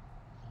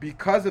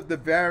because of the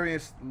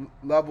various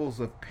levels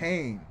of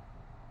pain,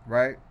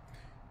 right?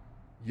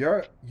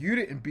 You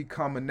didn't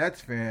become a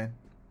Nets fan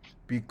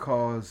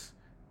because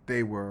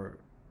they were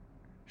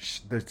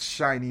the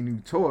shiny new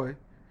toy.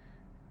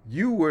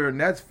 You were a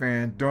Nets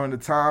fan during the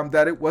time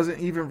that it wasn't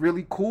even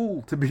really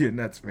cool to be a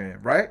Nets fan,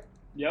 right?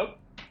 Yep.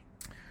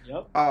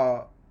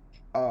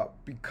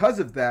 Because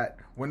of that,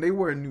 when they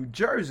were in New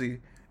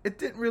Jersey, it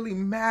didn't really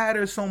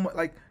matter so much.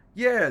 Like,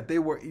 yeah, they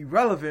were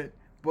irrelevant,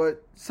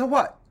 but so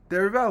what?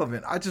 They're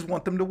irrelevant. I just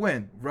want them to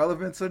win,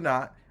 relevance or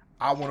not.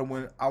 I want to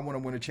win. I want to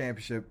win a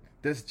championship.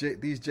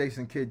 These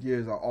Jason Kidd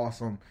years are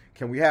awesome.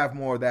 Can we have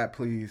more of that,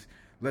 please?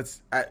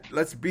 Let's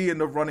be in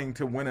the running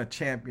to win a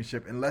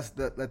championship, and let's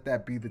let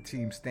that be the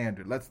team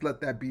standard. Let's let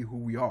that be who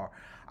we are.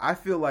 I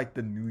feel like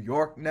the New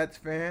York Nets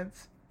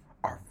fans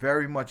are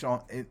very much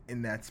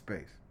in that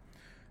space.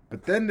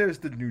 But then there's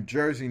the New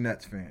Jersey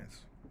Nets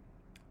fans.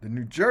 The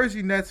New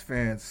Jersey Nets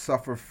fans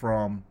suffer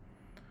from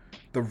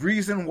the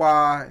reason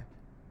why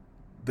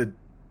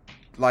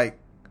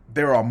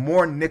there are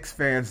more Knicks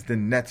fans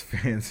than Nets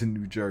fans in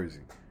New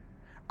Jersey.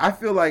 I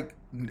feel like,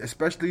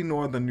 especially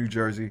northern New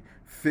Jersey,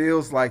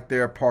 feels like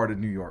they're part of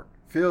New York.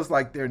 Feels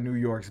like they're New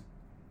York's,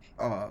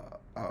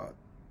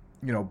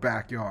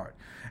 backyard.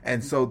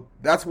 And so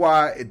that's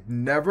why it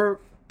never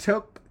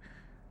took.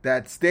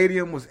 That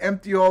stadium was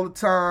empty all the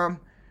time.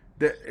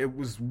 That it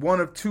was one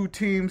of two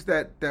teams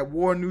that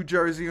wore New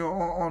Jersey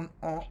on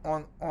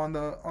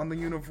the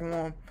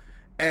uniform,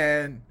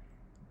 and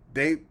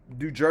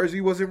New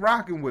Jersey wasn't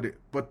rocking with it.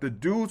 But the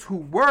dudes who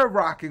were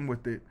rocking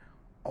with it,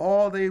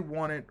 all they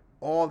wanted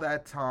all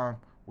that time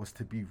was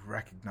to be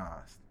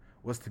recognized,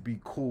 was to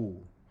be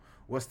cool,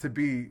 was to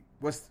be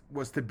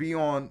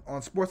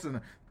on Sports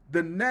Center.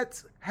 The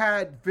Nets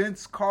had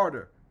Vince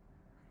Carter,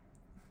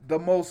 the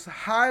most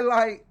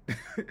highlight,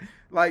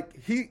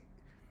 like he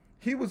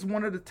was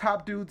one of the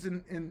top dudes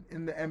in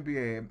the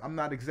NBA. I'm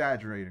not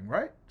exaggerating,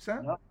 right,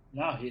 Sam?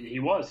 No, he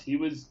was,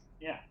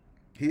 yeah.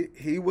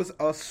 He was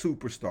a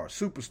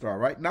superstar,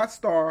 right? Not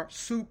star,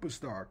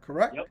 superstar,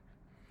 correct?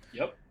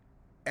 Yep.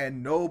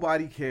 And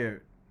nobody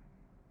cared.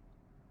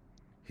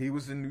 He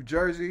was in New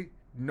Jersey.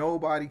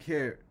 Nobody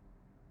cared.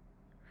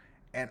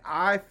 And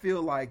I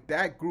feel like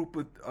that group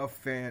of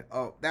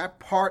that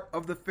part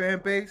of the fan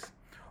base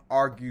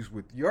argues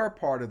with your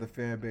part of the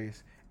fan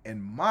base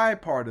and my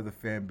part of the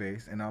fan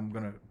base, and I'm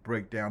going to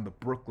break down the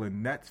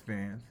Brooklyn Nets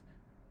fans,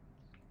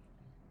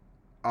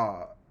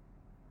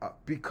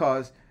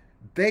 because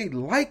they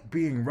like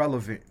being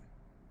relevant.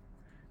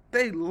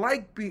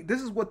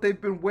 This is what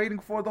they've been waiting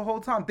for the whole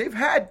time. They've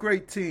had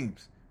great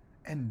teams,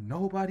 and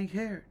nobody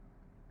cared.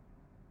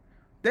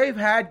 They've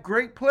had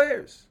great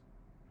players,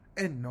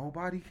 and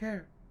nobody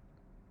cared.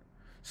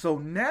 So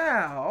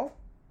now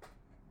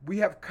we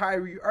have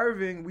Kyrie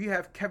Irving, we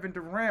have Kevin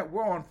Durant.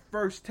 We're on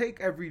First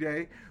Take every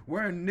day.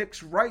 We're in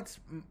Nick's Wright's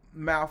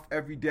mouth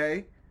every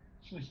day.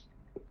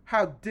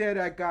 How dare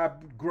that guy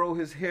grow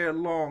his hair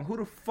long? Who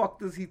the fuck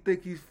does he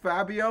think he's,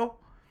 Fabio?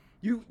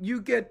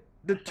 You get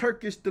the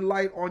Turkish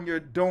delight on your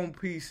dome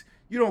piece.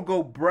 You don't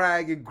go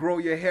brag and grow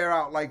your hair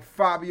out like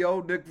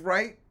Fabio, Nick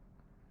Wright.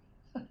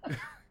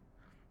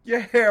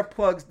 Your hair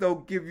plugs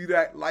don't give you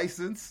that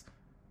license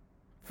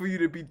for you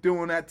to be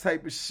doing that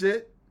type of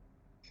shit,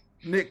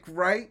 Nick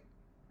Wright.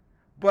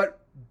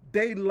 But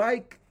they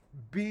like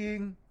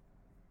being,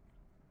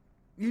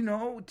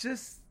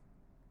 just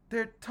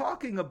they're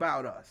talking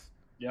about us.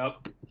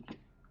 Yep.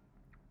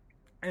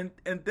 And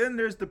then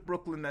there's the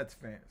Brooklyn Nets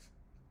fans.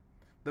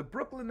 The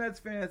Brooklyn Nets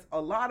fans,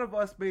 a lot of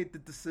us made the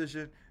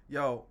decision,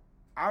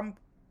 I'm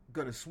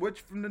going to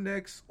switch from the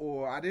Knicks,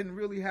 or I didn't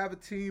really have a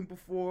team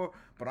before,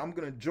 but I'm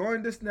going to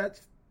join this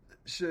Nets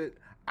shit.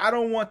 I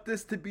don't want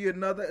this to be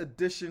another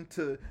addition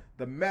to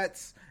the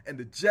Mets and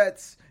the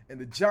Jets and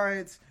the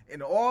Giants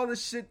and all the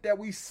shit that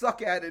we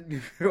suck at in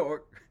New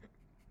York.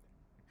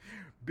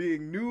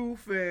 Being new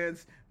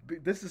fans,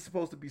 this is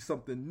supposed to be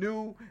something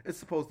new. It's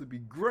supposed to be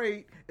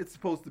great. It's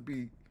supposed to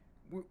be,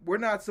 we're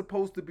not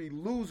supposed to be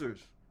losers.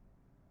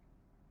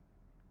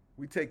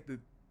 We take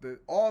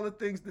all the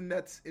things the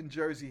Nets in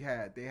Jersey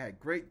had. They had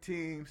great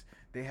teams.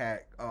 They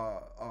had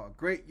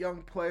great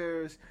young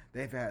players.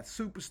 They've had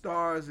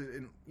superstars,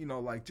 and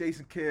like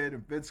Jason Kidd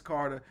and Vince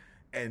Carter,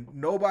 and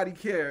nobody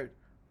cared.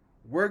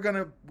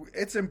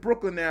 It's in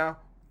Brooklyn now.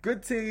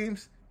 Good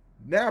teams.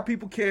 Now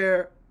people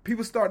care.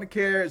 People starting to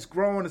care. It's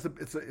growing.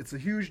 It's a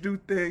huge new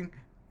thing.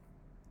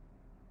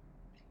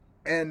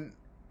 And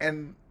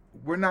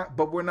we're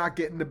not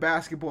getting the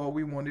basketball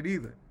we wanted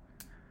either.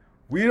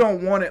 We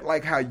don't want it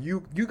like how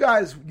you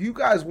guys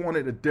want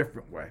it a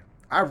different way.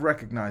 I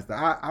recognize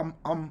that.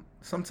 I'm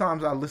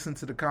sometimes I listen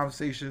to the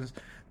conversations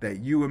that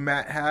you and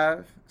Matt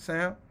have,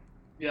 Sam.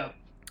 Yeah.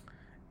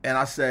 And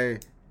I say,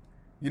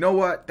 you know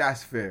what?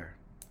 That's fair.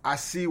 I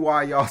see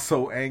why y'all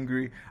so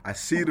angry. I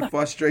see the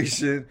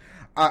frustration.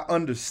 I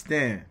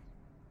understand.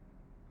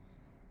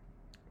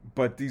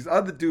 But these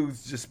other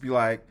dudes just be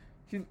like,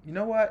 you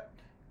know what?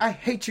 I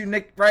hate you,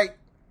 Nick Wright.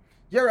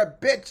 You're a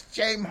bitch,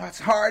 James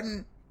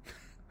Harden.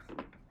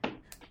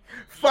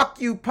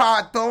 Fuck you,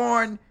 Pod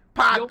Thorne.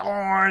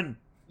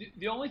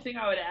 The only thing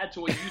I would add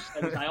to what you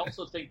said is I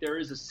also think there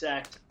is a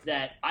sect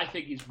that I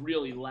think is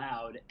really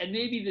loud. And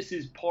maybe this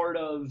is part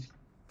of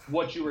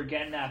what you were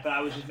getting at, but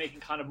I was just making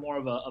kind of more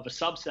of a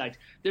subsect.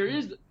 There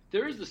is the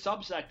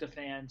subsect of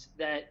fans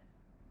that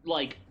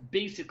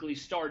basically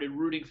started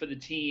rooting for the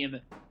team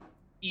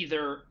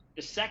either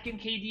the second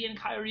KD and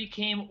Kyrie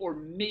came or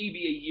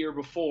maybe a year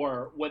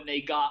before when they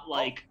got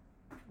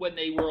when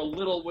they were a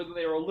little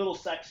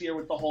sexier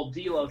with the whole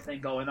D'Lo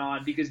thing going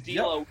on, because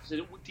D'Lo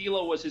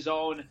was his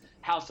own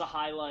House of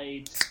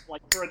Highlights.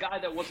 For a guy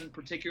that wasn't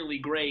particularly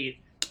great,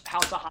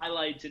 House of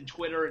Highlights and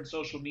Twitter and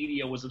social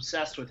media was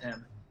obsessed with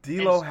him.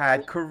 D'Lo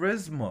had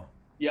charisma.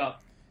 Yeah.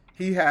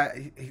 He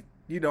had,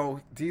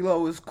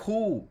 D'Lo is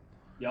cool.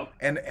 Yep.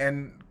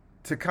 And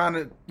to kind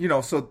of,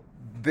 so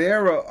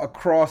they're a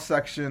cross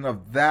section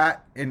of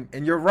that, and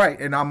you're right.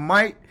 And I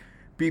might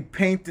be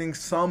painting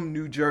some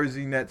New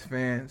Jersey Nets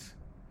fans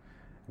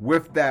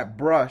with that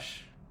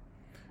brush,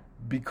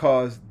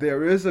 because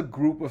there is a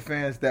group of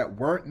fans that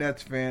weren't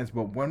Nets fans,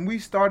 but when we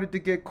started to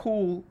get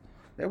cool,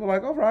 they were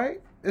like, all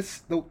right,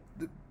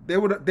 they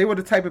were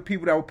the type of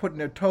people that were putting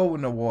their toe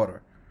in the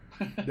water.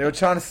 They were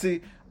trying to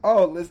see,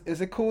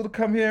 is it cool to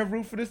come here and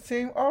root for this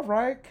team? All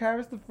right,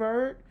 Karis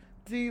LeVert,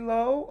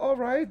 D'Lo, all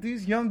right,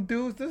 these young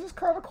dudes, this is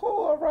kind of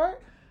cool, all right.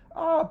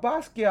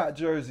 Basquiat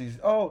jerseys.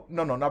 Oh,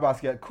 no, not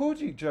Basquiat.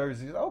 Coogee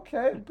jerseys.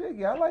 Okay,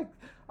 Biggie.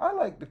 I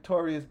like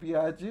Notorious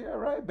B.I.G. All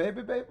right,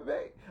 baby.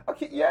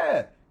 Okay,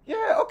 yeah,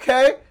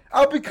 okay.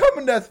 I'll become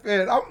a Nets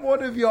fan. I'm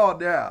one of y'all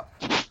now.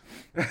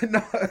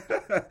 No,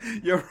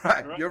 you're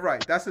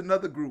right. That's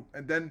another group.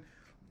 And then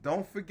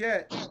don't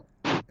forget,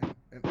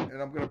 and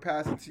I'm going to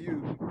pass it to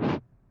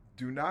you,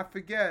 do not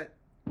forget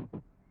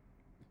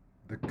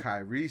the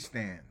Kyrie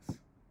stands.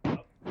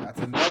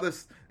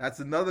 That's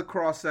another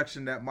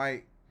cross-section that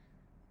might,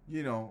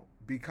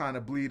 be kind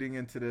of bleeding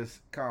into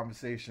this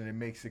conversation. It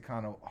makes it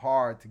kind of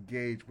hard to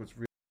gauge what's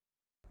real.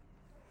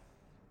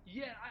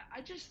 Yeah,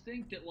 I just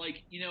think that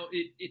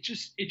it's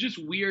just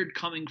weird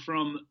coming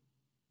from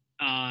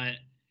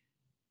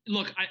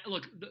look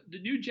the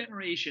new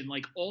generation,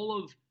 all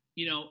of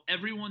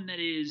everyone that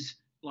is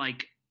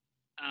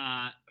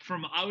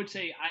from, I would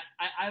say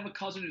I have a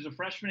cousin who's a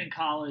freshman in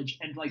college,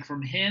 and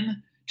from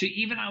him to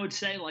even I would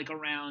say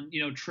around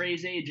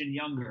Trey's age and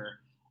younger,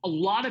 a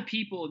lot of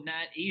people in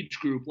that age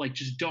group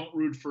just don't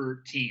root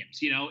for teams.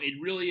 It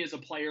really is a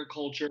player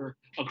culture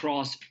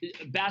across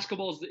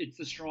basketball. It's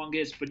the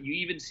strongest, but you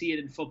even see it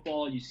in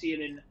football. You see it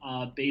in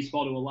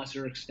baseball to a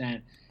lesser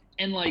extent.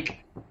 And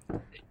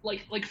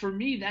for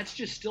me, that's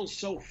just still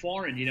so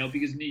foreign,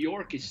 because New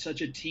York is such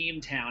a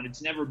team town.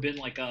 It's never been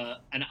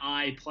an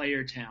I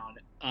player town.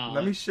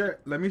 Let me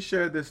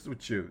share this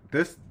with you.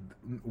 This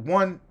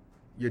one,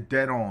 you're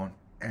dead on.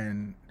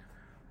 And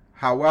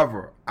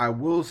however, I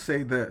will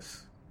say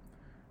this.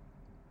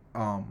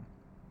 On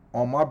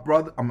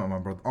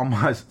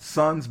my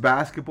son's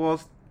basketball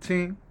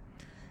team,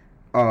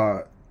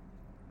 uh,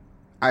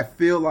 I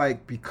feel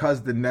like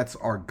because the Nets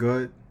are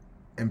good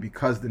and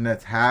because the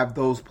Nets have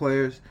those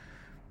players,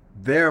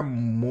 they're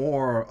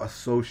more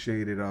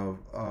associated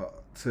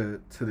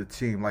to the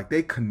team. Like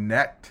they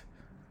connect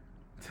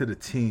to the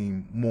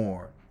team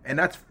more, and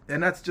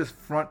that's just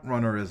front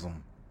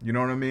runnerism. You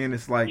know what I mean?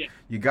 It's like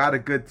you got a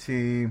good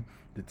team.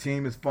 The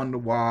team is fun to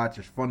watch.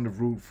 It's fun to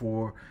root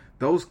for.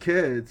 Those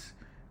kids,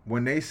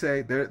 when they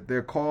say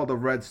they're called the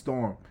Red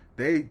Storm,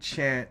 they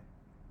chant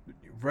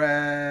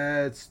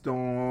Red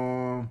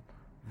Storm.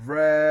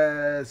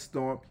 Red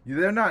Storm.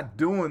 They're not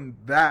doing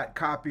that,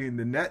 copying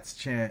the Nets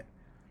chant.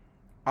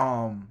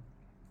 If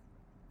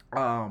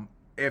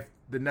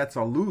the Nets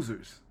are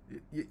losers,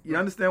 you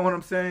understand what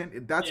I'm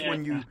saying? That's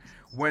when your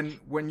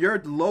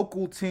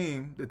local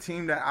team, the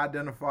team that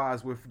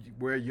identifies with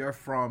where you're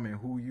from and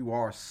who you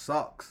are,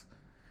 sucks.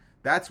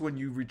 That's when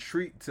you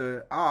retreat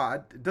to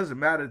it doesn't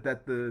matter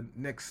that the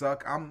Knicks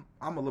suck. I'm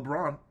a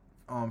LeBron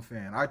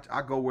fan.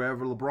 I go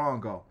wherever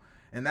LeBron go.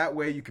 And that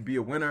way you can be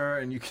a winner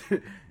and you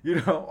can,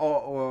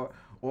 or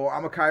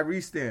I'm a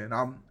Kyrie stan.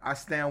 I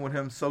stand with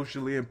him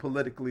socially and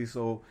politically.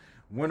 So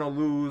win or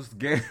lose,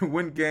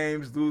 win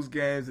games, lose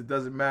games, it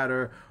doesn't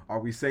matter. Are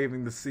we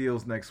saving the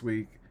seals next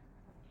week?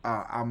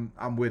 I'm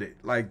with it.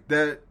 Like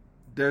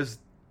there's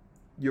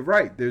you're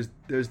right.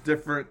 There's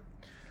different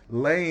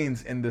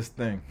lanes in this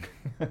thing.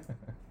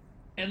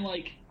 and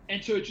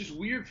so it's just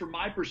weird from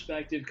my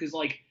perspective because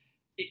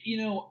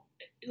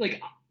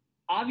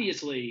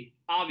obviously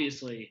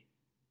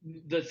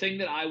the thing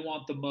that I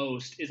want the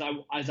most is I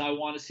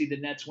want to see the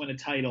Nets win a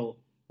title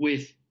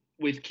with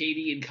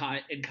KD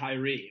and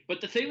Kyrie.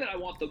 But the thing that I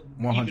want the 100%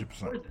 even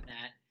more than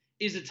that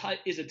is a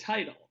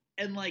title.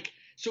 And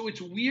so it's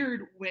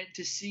weird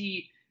to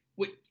see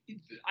what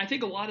I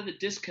think a lot of the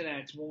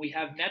disconnect when we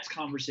have Nets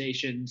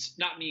conversations,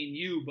 not me and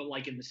you, but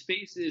in the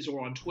spaces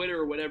or on Twitter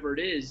or whatever it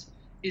is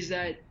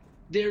that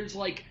there's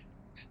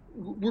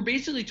we're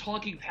basically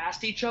talking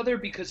past each other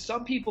because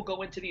some people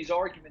go into these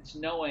arguments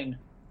knowing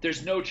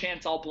there's no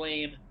chance I'll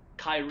blame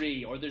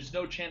Kyrie, or there's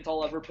no chance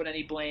I'll ever put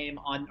any blame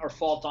on or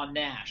fault on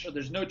Nash, or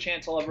there's no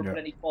chance I'll ever put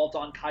any fault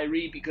on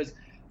Kyrie because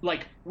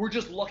we're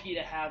just lucky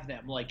to have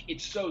them.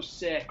 It's so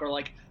sick,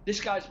 or this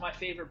guy's my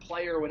favorite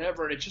player or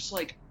whatever. And it's just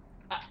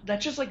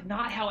that's just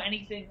not how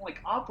anything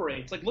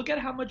operates. Look at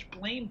how much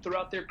blame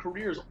throughout their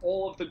careers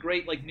all of the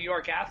great New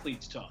York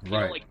athletes took.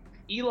 Right.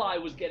 Eli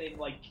was getting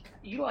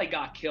Eli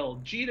got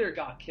killed, Jeter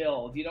got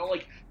killed,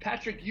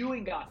 Patrick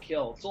Ewing got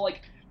killed. So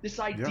this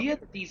idea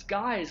that these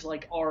guys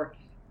are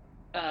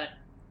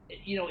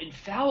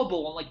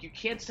infallible and you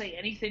can't say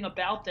anything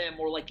about them,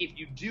 or if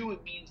you do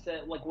it means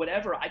that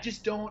whatever. I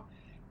just don't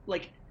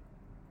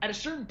at a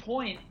certain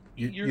point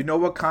you know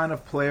what kind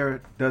of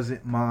player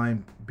doesn't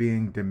mind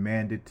being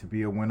demanded to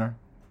be a winner?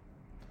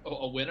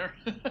 Oh, a winner?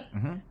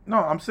 Mm-hmm. No,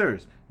 I'm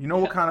serious. You know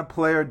what kind of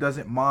player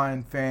doesn't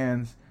mind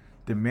fans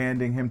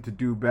demanding him to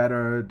do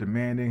better,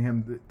 demanding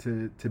him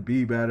to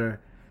be better?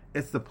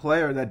 It's the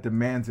player that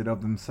demands it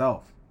of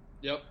himself.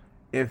 Yep.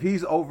 If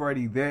he's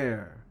already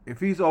there, if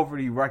he's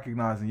already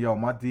recognizing,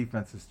 my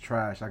defense is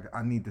trash,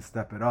 I need to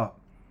step it up,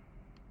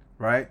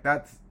 right?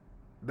 That's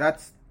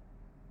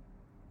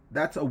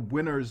a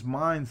winner's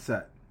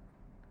mindset.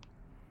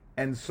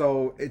 And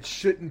so it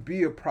shouldn't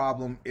be a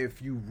problem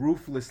if you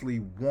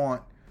ruthlessly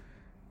want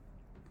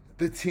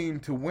the team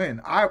to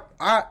win. I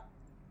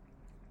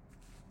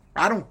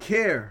don't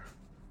care.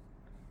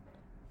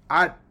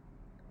 I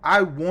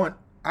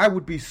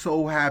would be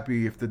so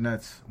happy if the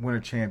Nets win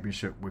a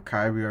championship with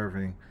Kyrie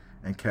Irving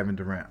and Kevin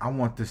Durant. I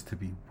want this to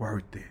be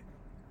worth it,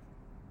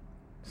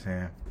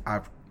 Sam.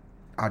 I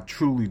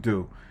truly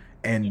do.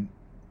 And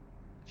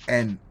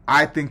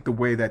I think the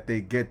way that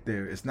they get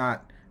there is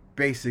not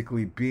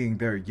basically being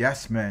their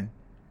yes men.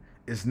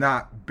 It's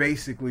not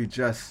basically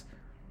just,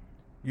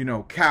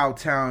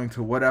 kowtowing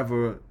to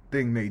whatever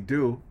thing they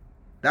do.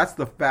 That's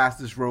the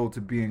fastest road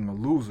to being a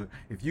loser.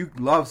 If you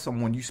love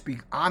someone, you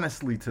speak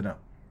honestly to them.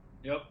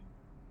 Yep.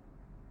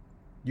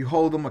 You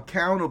hold them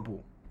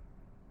accountable.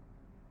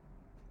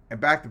 And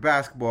back to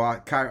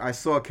basketball, I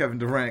saw Kevin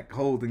Durant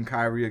holding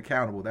Kyrie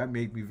accountable. That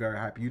made me very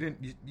happy.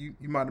 You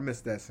might have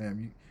missed that,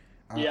 Sam.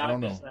 I don't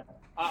know. That.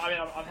 I mean,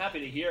 I'm happy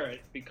to hear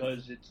it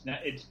because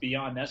it's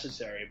beyond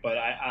necessary. But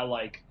I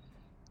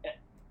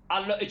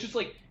don't know. It's just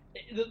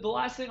the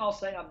last thing I'll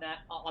say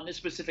on this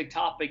specific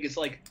topic is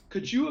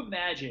could you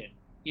imagine?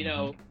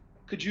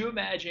 Could you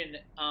imagine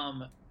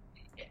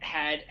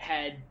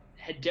had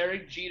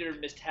Derek Jeter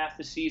missed half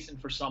the season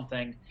for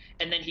something,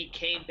 and then he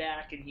came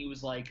back and he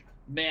was like,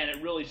 man,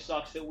 it really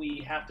sucks that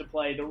we have to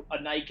play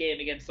a night game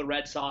against the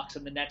Red Sox,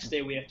 and the next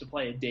day we have to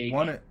play a day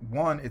game.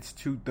 It's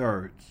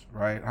 2/3,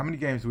 right? How many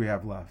games do we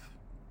have left?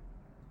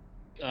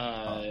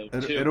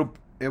 2.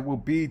 It will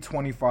be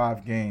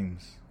 25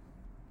 games,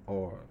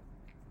 or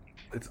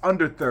it's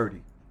under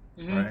 30,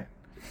 right?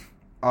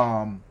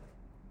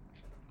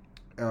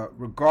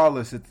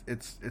 Regardless,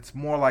 it's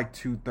more like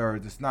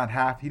 2/3. It's not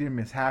half. He didn't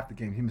miss half the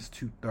game. He missed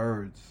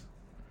 2/3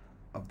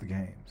 of the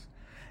games,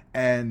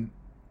 and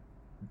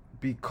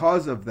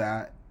because of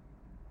that,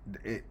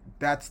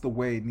 that's the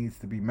way it needs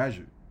to be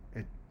measured.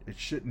 It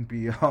shouldn't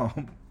be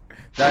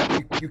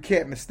that you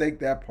can't mistake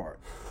that part.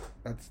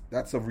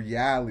 That's a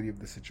reality of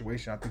the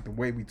situation. I think the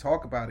way we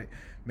talk about it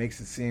makes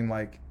it seem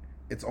like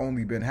it's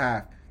only been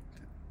half,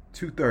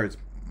 2/3.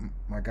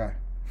 My guy.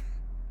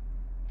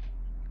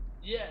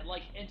 Yeah,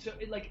 and so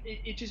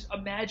it just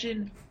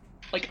imagine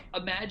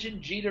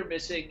Jeter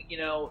missing,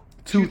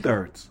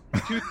 2/3.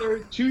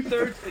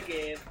 two-thirds of the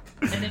game,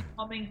 and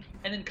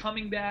then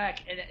coming back,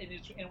 and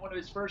in one of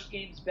his first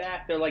games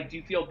back, they're like, "Do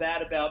you feel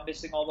bad about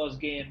missing all those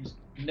games?"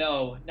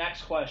 No.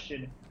 Next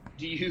question: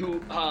 Do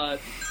you?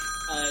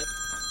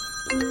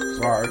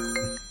 Sorry.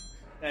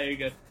 No, you're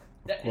good.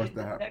 Of course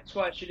that happened. Next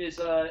question is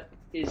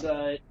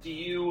do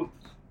you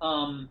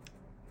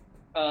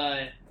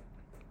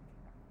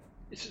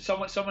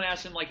someone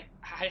asked him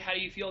how do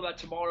you feel about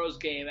tomorrow's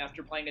game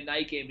after playing a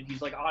night game, and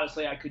he's like,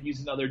 honestly, I could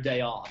use another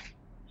day off.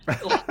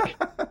 It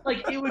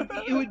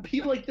would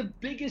be like the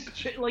biggest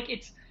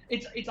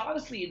it's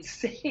honestly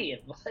insane.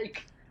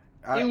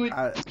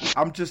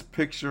 I'm just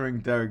picturing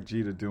Derek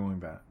Jeter doing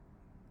that.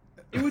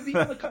 It would be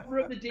on the cover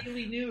of the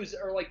Daily News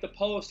or the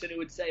Post, and it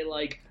would say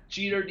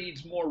Jeter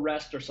needs more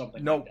rest or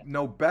something.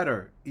 No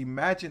better.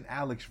 Imagine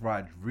Alex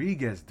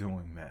Rodriguez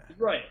doing that.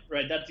 Right.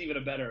 That's even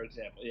a better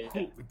example.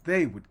 Yeah.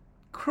 They would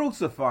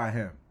crucify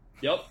him.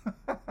 Yep.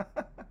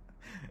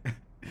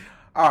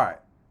 All right.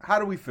 How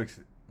do we fix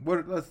it?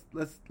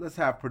 Let's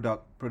have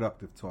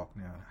productive talk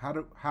now.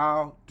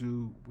 How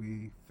do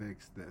we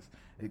fix this?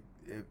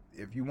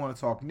 If you want to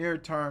talk near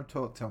term,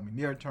 tell me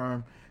near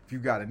term. If you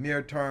got a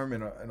near term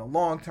and a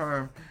long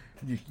term,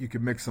 you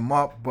can mix them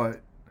up.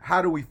 But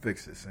how do we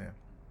fix it, Sam?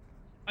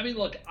 I mean,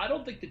 look, I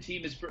don't think the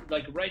team is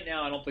right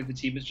now. I don't think the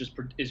team is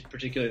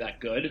particularly that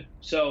good.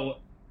 So,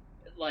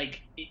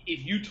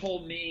 if you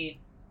told me,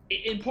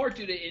 in part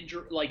due to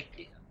injury,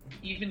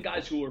 even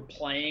guys who are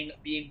playing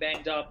being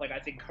banged up, I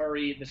think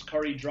this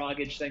Curry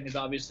Dragic thing is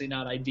obviously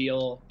not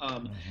ideal.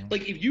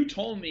 If you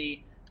told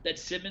me that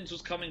Simmons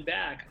was coming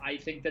back, I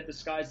think that the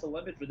sky's the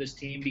limit for this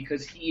team,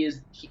 because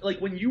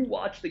when you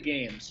watch the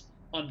games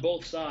on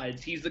both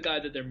sides, he's the guy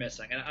that they're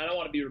missing. And I don't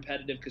want to be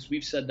repetitive because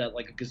we've said that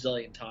a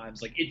gazillion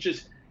times.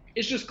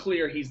 It's just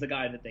clear he's the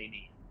guy that they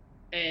need.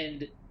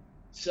 And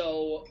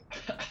so,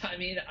 I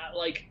mean,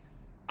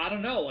 I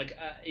don't know.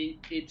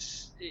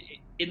 It's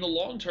in the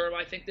long term,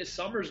 I think this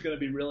summer is going to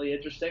be really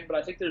interesting, but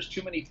I think there's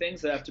too many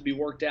things that have to be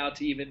worked out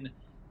to even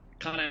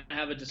kind of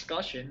have a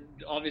discussion.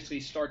 Obviously,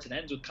 starts and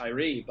ends with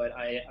Kyrie, but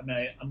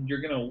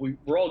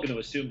we're all going to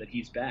assume that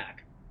he's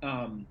back.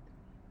 And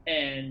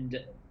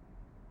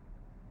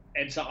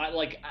so I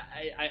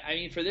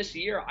mean, for this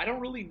year, I don't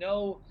really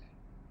know.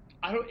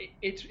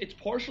 It's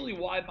partially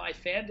why my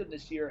fandom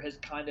this year has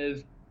kind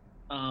of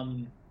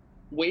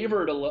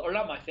wavered a little, or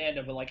not my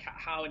fandom, but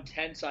how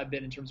intense I've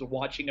been in terms of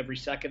watching every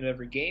second of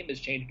every game has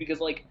changed, because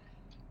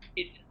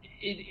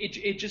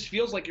it just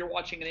feels like you're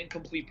watching an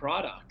incomplete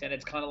product, and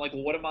it's kind of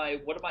what am I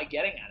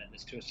getting at in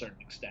this, to a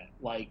certain extent?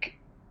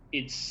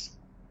 It's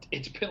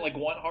been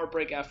one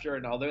heartbreak after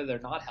another. They're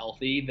not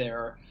healthy.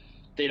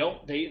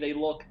 They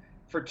look,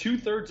 for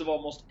 2/3 of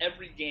almost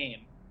every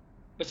game,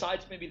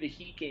 besides maybe the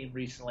Heat game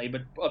recently,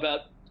 but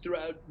about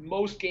throughout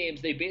most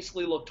games, they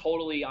basically look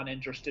totally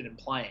uninterested in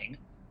playing.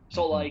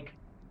 So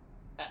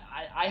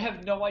I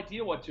have no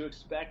idea what to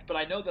expect, but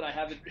I know that I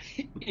haven't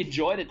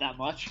enjoyed it that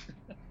much.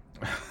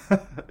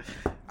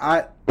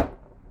 I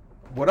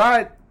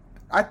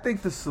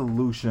think the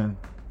solution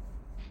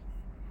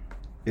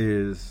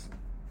is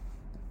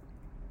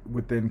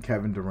within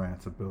Kevin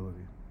Durant's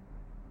ability.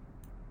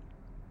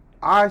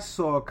 I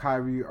saw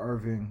Kyrie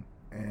Irving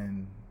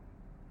and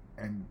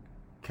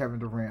Kevin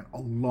Durant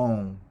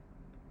alone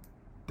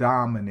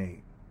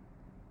dominate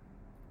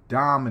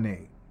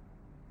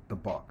the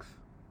Bucks.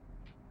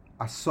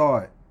 I saw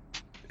it.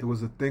 It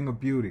was a thing of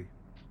beauty.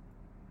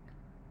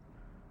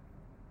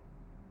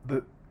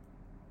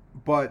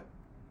 But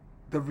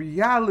the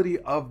reality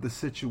of the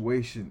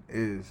situation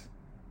is,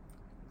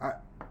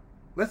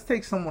 let's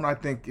take someone I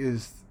think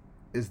is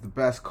the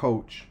best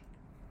coach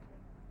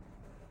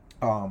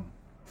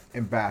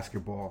in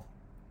basketball.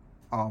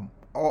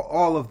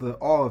 All of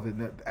it,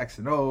 the X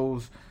and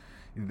O's,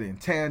 the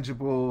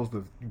intangibles,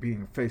 the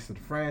being the face of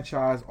the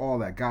franchise, all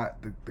that.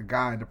 The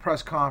guy in the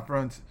press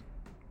conference,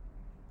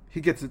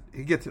 he gets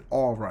it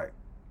all right,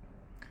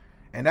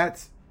 and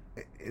that's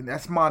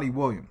Monty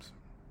Williams.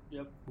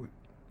 Yep.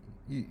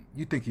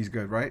 You think he's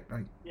good, right?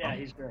 Yeah,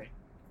 he's great.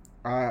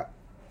 I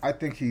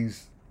think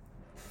he's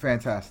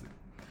fantastic.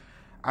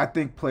 I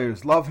think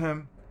players love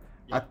him.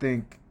 Yep. I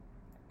think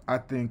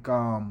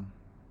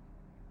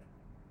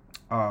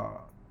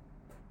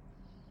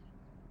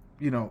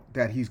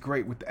that he's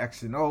great with the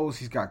X and O's.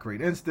 He's got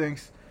great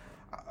instincts.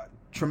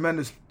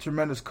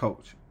 Tremendous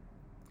coach.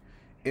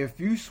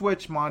 If you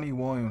switch Monty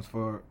Williams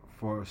for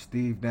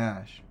Steve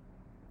Nash,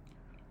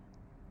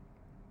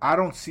 I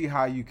don't see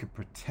how you could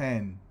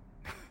pretend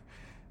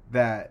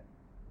that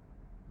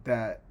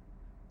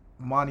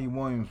Monty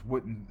Williams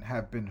wouldn't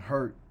have been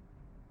hurt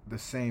the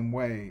same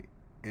way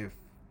if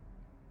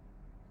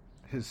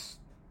his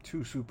two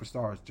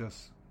superstars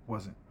just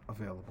wasn't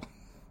available.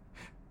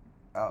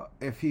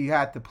 If he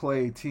had to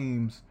play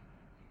teams,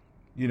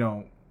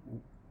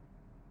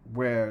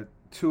 where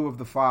 2 of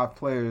the 5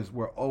 players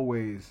were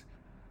always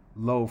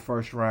low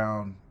first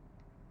round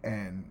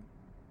and,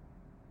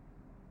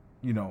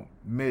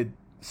 mid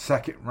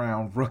second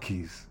round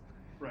rookies.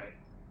 Right.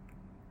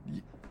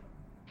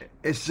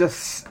 It's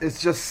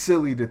just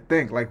silly to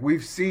think. Like,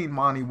 we've seen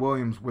Monty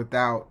Williams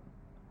without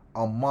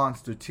a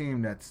monster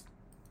team that's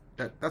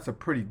a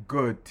pretty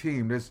good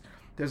team. There's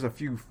a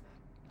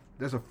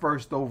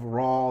first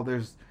overall.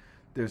 There's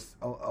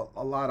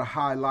a lot of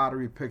high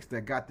lottery picks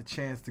that got the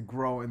chance to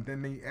grow, and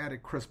then they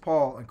added Chris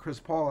Paul, and Chris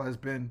Paul has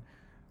been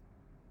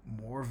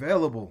more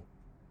available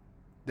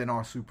than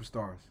our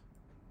superstars.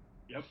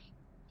 Yep.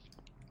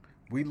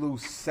 We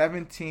lose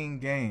 17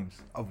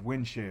 games of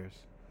win shares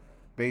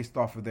based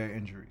off of their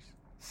injuries.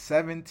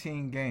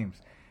 17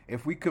 games.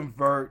 If we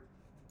convert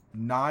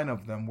 9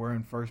 of them, we're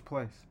in first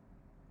place.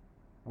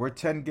 We're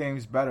 10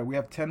 games better. We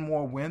have 10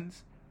 more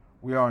wins.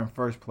 We are in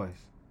first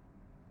place.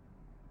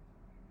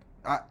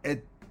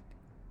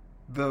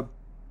 The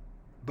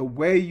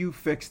way you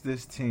fix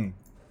this team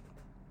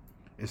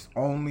is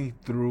only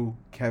through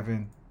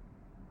Kevin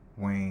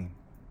Wayne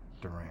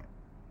Durant.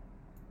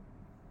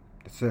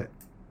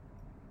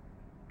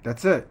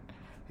 That's it.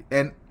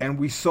 And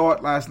we saw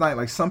it last night.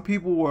 Like, some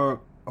people were,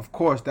 of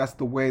course, that's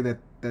the way that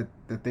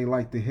they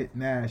like to hit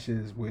Nash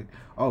is with,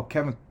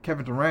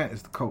 Kevin Durant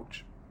is the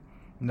coach.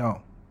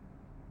 No.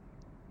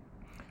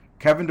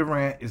 Kevin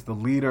Durant is the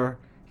leader.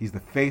 He's the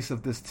face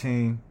of this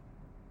team.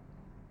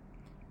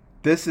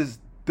 This is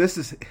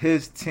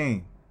his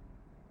team.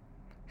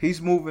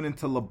 He's moving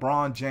into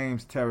LeBron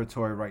James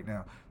territory right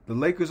now. The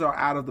Lakers are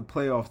out of the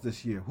playoffs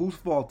this year. Whose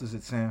fault is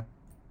it, Sam?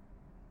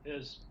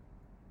 It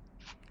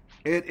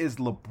is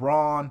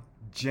LeBron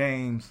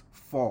James'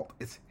 fault.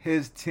 It's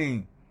his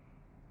team.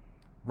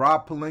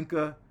 Rob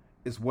Pelinka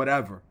is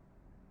whatever.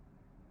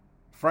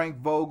 Frank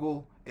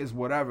Vogel is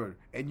whatever.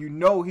 And you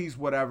know he's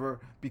whatever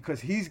because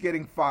he's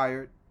getting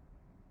fired.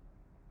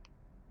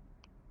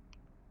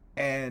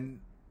 And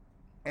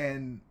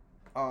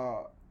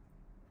there'll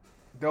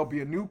be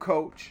a new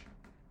coach,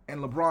 and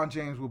LeBron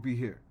James will be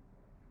here.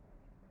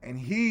 And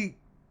he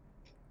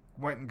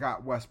went and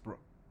got Westbrook.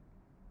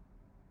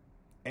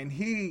 And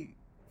he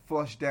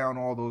flushed down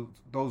all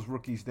those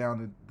rookies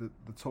down the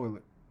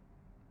toilet.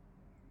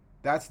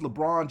 That's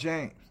LeBron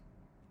James,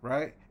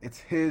 right? It's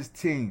his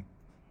team.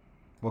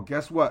 Well,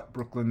 guess what,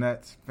 Brooklyn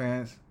Nets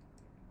fans?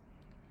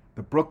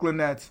 The Brooklyn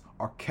Nets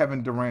are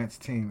Kevin Durant's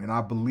team, and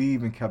I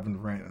believe in Kevin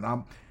Durant.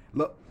 And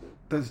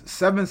the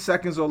 7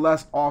 seconds or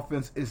less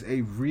offense is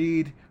a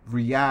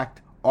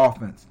read-react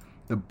offense.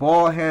 The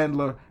ball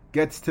handler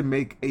gets to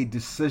make a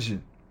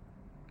decision.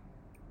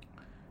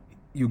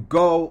 You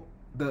go,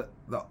 the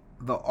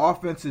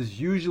offense is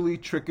usually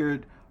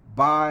triggered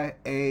by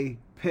a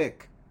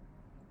pick.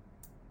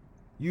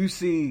 You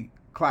see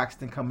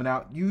Claxton coming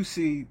out. You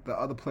see the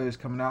other players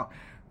coming out.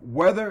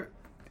 Whether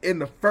in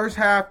the first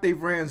half they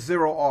ran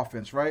 0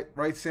 offense, right?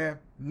 Right, Sam?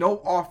 No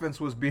offense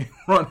was being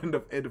run in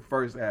the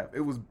first half. It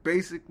was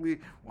basically,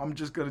 I'm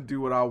just going to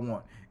do what I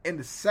want. In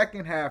the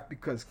second half,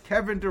 because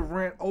Kevin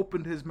Durant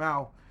opened his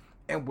mouth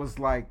and was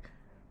like,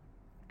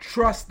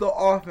 trust the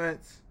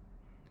offense,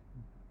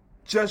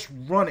 just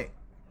run it.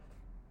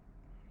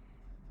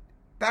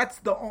 That's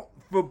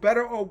for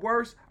better or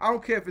worse. I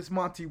don't care if it's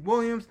Monty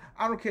Williams.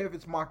 I don't care if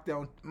it's Mike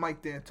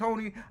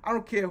D'Antoni. I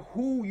don't care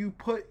who you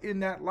put in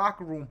that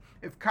locker room.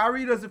 If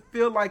Kyrie doesn't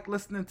feel like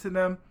listening to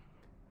them,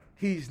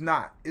 he's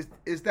not.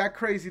 Is that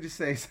crazy to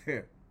say,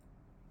 Sam?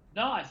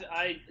 No,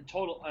 I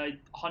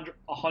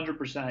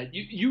 100%.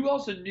 You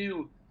also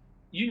knew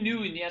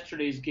in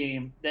yesterday's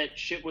game that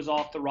shit was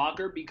off the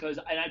rocker because,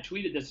 and I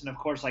tweeted this, and of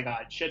course I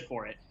got shit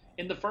for it.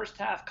 In the first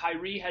half,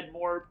 Kyrie had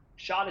more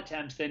shot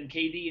attempts than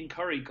KD and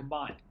Curry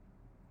combined.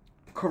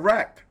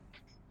 Correct.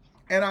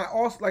 And I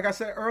also, like I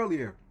said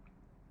earlier,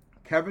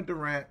 Kevin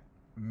Durant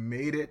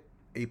made it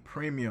a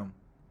premium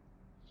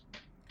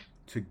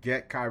to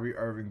get Kyrie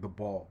Irving the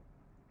ball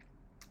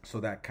so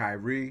that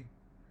Kyrie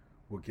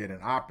will get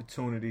an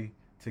opportunity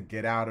to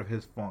get out of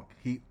his funk.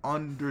 He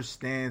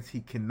understands he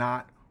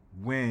cannot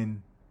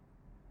win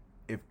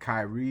if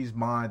Kyrie's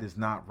mind is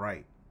not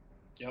right.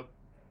 Yep.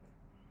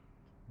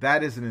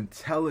 That is an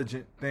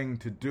intelligent thing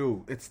to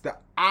do. It's the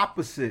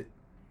opposite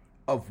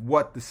of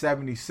what the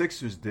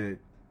 76ers did.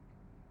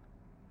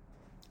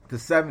 The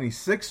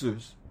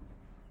 76ers,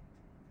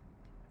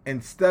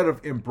 instead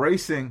of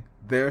embracing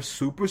their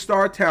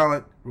superstar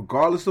talent,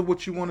 regardless of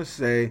what you want to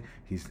say,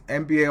 he's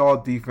NBA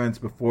All-Defense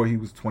before he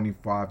was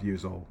 25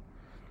 years old.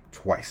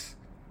 Twice.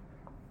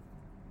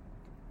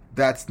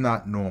 That's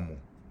not normal.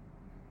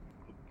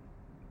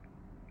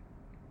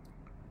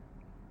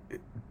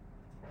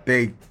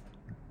 They,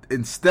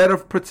 instead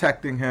of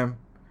protecting him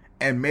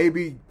and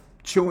maybe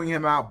chewing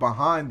him out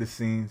behind the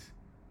scenes,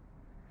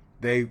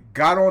 they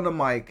got on the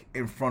mic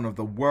in front of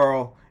the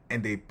world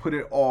and they put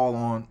it all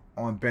on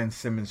Ben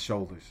Simmons'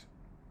 shoulders.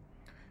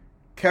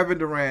 Kevin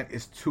Durant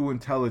is too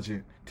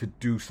intelligent to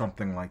do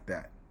something like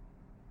that.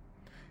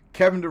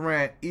 Kevin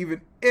Durant,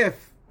 even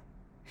if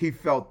he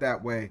felt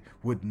that way,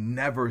 would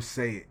never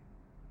say it.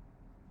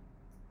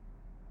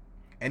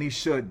 And he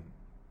shouldn't.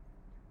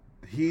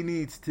 He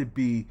needs to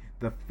be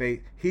the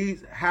face.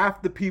 He's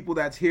half the people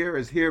that's here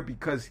is here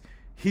because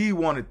he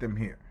wanted them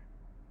here.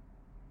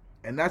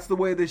 And that's the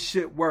way this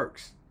shit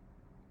works.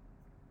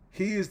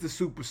 He is the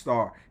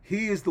superstar.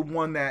 He is the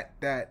one that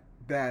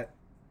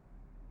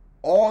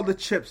all the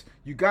chips.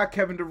 You got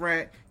Kevin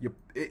Durant.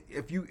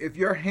 If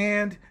your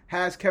hand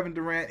has Kevin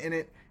Durant in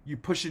it, you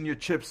pushing your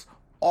chips,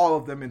 all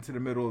of them, into the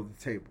middle of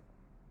the table.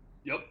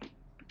 Yep.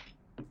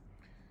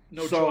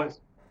 No choice.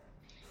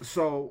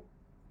 So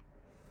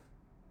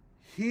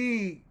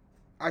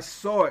I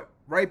saw it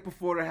right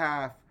before the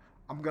half.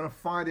 I'm gonna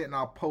find it and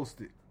I'll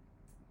post it.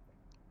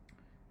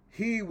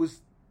 He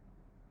was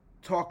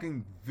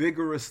talking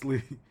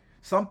vigorously,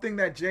 something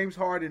that James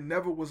Harden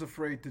never was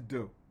afraid to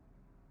do.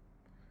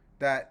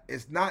 That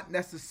is not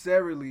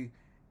necessarily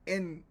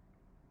in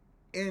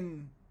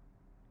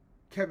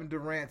Kevin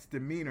Durant's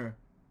demeanor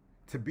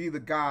to be the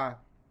guy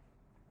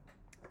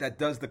that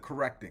does the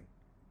correcting.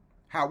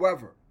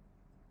 However,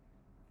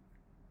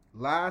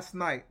 last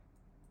night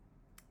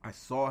I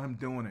saw him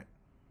doing it.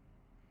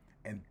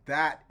 And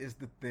that is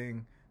the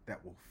thing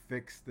that will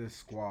fix this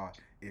squad.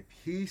 If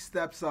he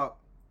steps up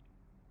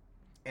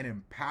and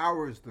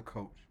empowers the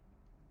coach.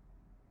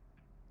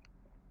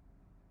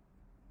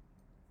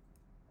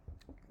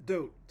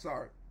 Dude,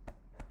 sorry.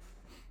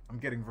 I'm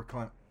getting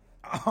verklempt.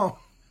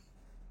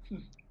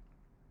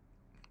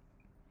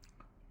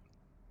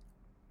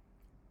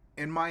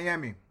 In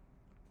Miami,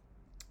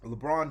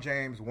 LeBron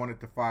James wanted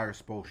to fire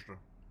Spoelstra.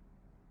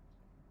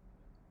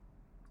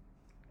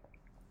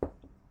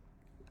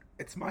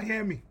 It's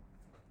Miami.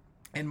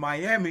 In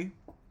Miami,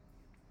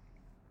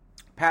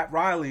 Pat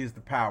Riley is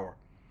the power.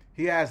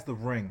 He has the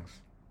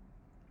rings.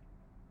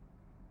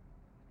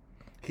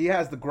 He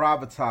has the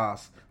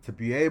gravitas to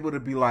be able to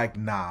be like,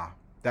 nah,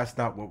 that's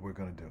not what we're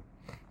going to do.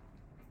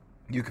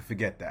 You can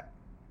forget that.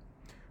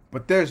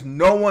 But there's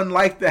no one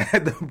like that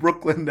at the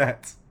Brooklyn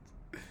Nets.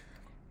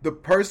 The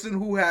person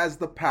who has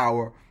the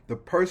power, the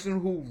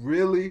person who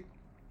really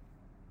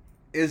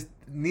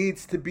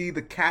needs to be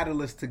the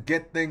catalyst to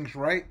get things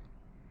right,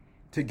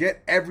 to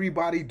get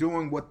everybody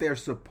doing what they're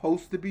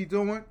supposed to be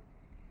doing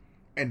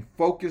and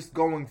focused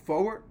going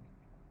forward,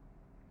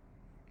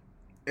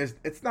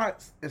 it's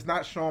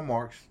not Sean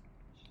Marks.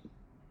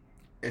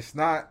 It's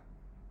not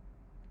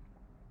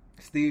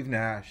Steve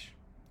Nash.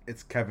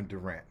 It's Kevin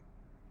Durant.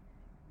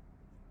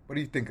 What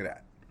do you think of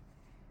that?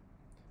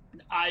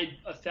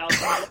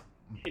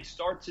 It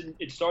starts and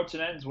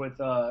ends with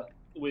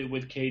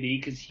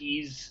KD because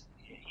he's.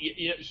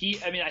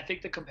 I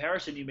think the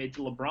comparison you made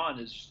to LeBron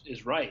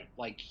is right.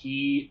 Like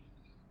I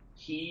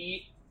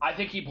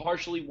think he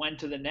partially went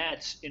to the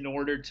Nets in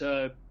order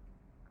to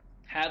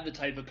have the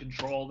type of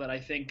control that I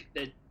think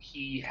that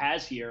he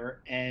has here,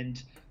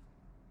 and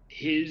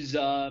his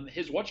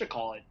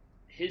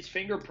his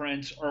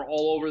fingerprints are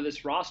all over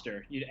this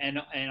roster,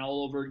 and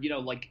all over.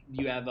 Like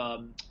you have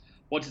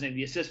what's his name,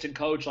 the assistant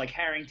coach, like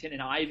Harrington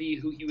and Ivy,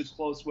 who he was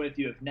close with.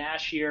 You have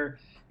Nash here.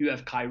 You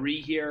have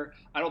Kyrie here.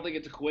 I don't think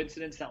it's a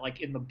coincidence that,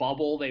 like, in the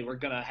bubble they were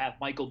gonna have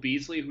Michael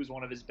Beasley, who's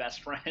one of his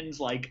best friends.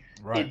 Like,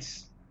 right.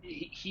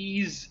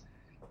 He's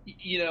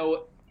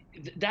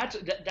that's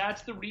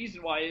the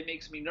reason why it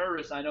makes me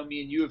nervous. I know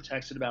me and you have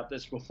texted about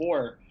this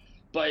before,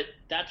 but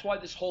that's why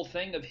this whole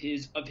thing of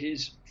his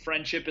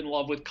friendship and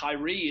love with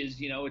Kyrie is,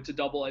 it's a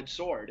double-edged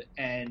sword,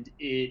 and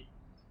it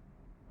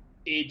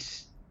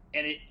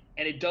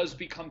does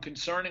become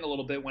concerning a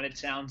little bit when it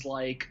sounds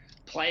like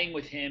playing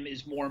with him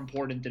is more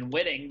important than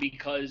winning,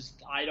 because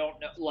I don't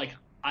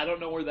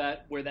know where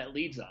that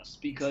leads us,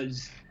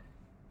 because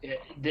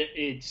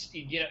it's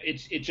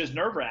just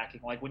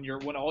nerve-wracking. Like when you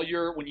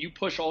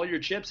push all your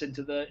chips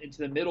into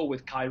the middle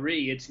with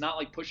Kyrie, it's not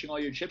like pushing all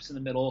your chips in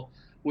the middle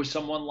with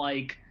someone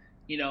like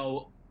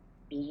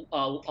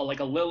like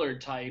a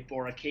Lillard type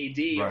or a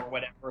KD, right, or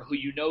whatever, who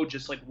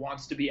just like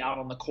wants to be out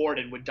on the court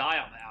and would die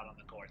out on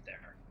the court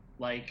there.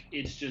 Like,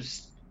 it's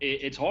just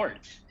it's hard.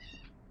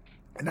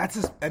 And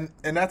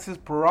that's his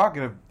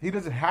prerogative. He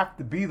doesn't have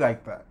to be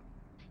like that.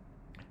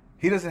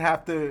 He doesn't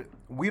have to.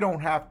 He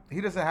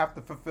doesn't have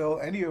to fulfill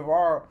any of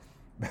our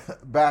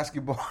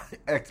basketball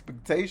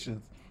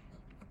expectations.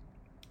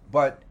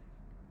 But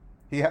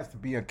he has to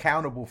be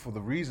accountable for the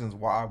reasons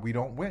why we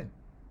don't win.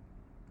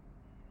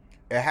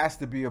 It has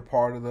to be a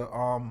part of the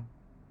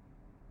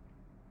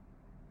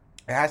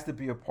It has to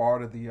be a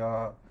part of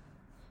the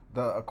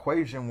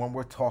equation when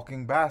we're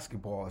talking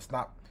basketball. It's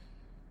not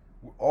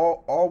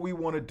all we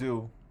want to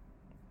do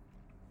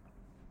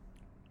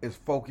is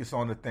focus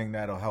on the thing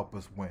that'll help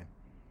us win.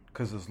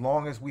 Because as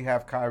long as we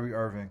have Kyrie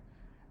Irving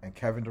and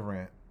Kevin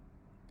Durant,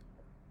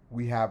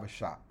 we have a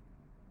shot.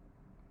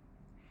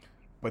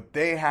 But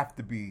they have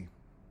to be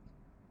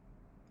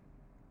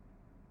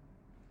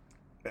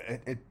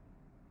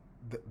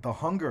the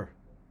hunger,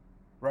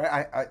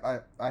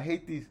 right? I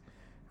hate these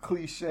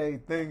cliche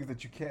things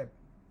that you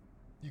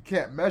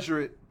can't measure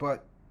it,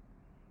 but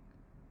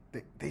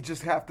they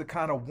just have to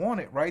kind of want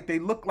it, right? They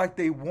look like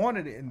they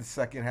wanted it in the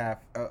second half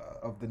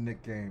of the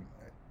Knicks game.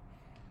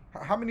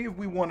 How many have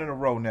we won in a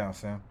row now,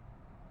 Sam?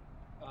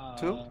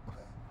 2?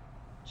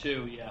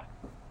 2, yeah.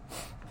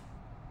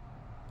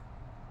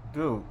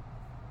 Dude,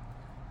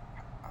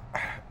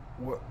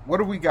 what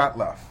do we got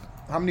left?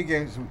 How many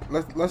games?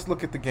 Let's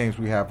look at the games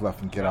we have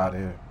left and get out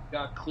of here. We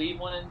got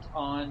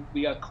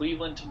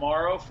Cleveland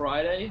tomorrow,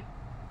 Friday,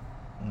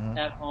 Mm-hmm.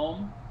 at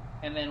home,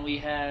 and then we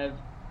have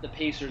the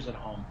Pacers at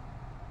home.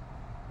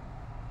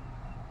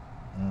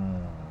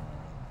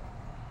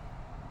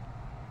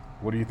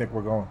 What do you think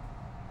we're going?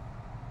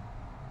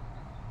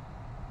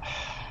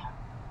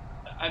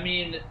 I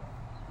mean,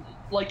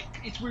 like,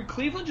 it's weird.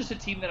 Cleveland just a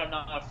team that I'm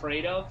not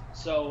afraid of,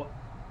 so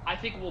I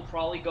think we'll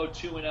probably go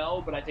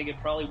 2-0, but I think it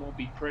probably won't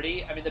be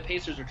pretty. I mean, the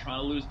Pacers are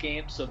trying to lose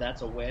games, so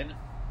that's a win.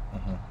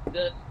 Mm-hmm.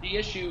 The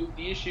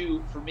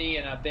issue for me,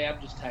 and Bam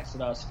just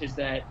texted us, is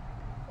that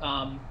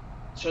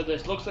so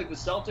this looks like the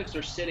Celtics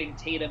are sitting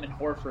Tatum and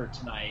Horford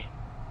tonight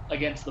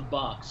against the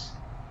Bucks,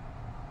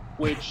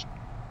 which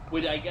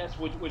would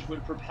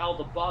propel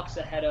the Bucks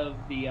ahead of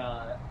the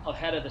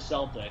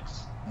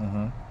Celtics,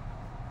 Mm-hmm.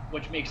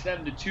 which makes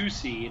them the 2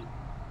 seed.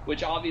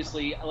 Which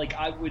obviously, like,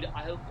 I would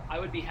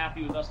be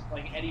happy with us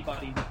playing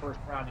anybody in the first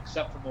round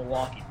except for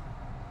Milwaukee,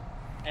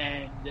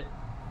 and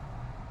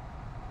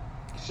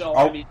so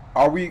are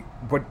we?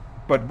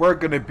 But we're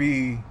gonna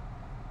be,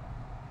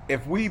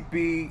 if we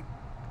beat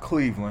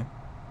Cleveland.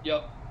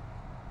 Yep.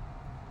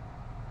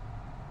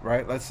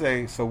 Right. Let's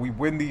say so we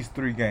win these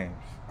 3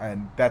 games,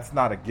 and that's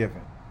not a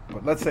given.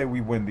 But let's say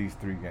we win these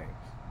 3 games.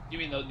 You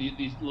mean the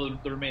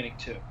remaining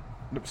 2?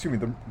 Excuse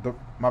me.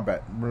 My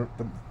bad.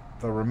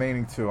 The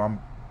remaining 2. I'm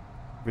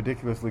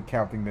ridiculously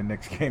counting the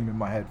next game in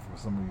my head for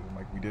some reason,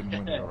 like we didn't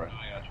win it already.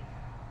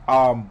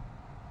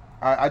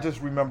 I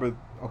just remember,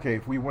 okay,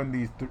 if we win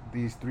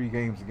these 3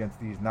 games against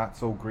these not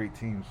so great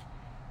teams,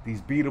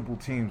 these beatable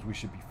teams, we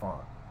should be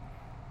fine.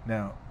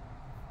 Now,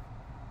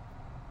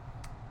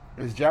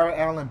 is Jarrett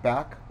Allen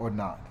back or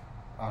not?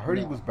 I heard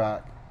he was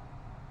back,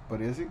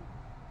 but is he?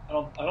 I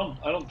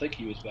don't think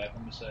he was back.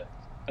 Let me say,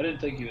 I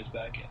didn't think he was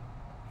back yet.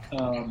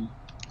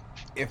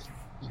 If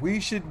we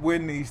should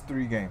win these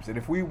 3 games, and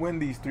if we win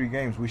these 3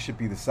 games, we should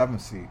be the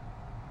 7th seed.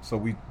 So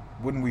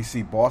wouldn't we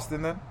see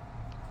Boston then?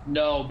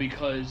 No,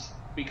 because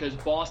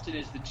Boston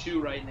is the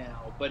 2 right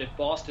now. But if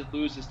Boston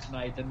loses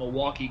tonight, then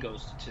Milwaukee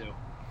goes to 2.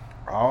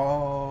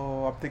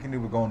 Oh, I'm thinking they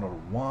were going to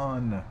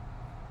 1.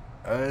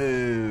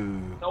 Oh.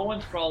 No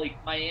one's probably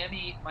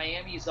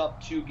Miami's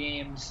up 2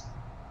 games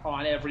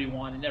on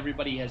everyone, and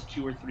everybody has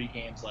 2 or 3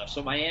 games left.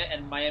 So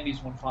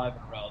Miami's won 5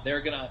 in a row.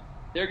 They're gonna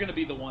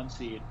be the 1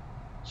 seed.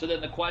 So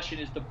then the question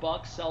is, the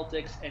Bucks,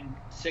 Celtics, and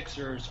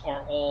Sixers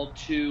are all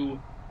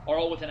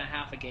within a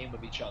half a game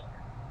of each other.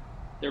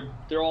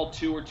 They're all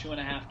 2 or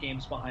 2.5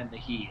 games behind the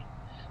Heat.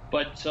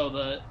 But so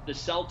the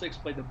Celtics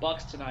play the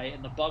Bucks tonight,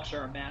 and the Bucks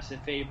are a massive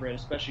favorite,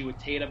 especially with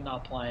Tatum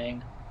not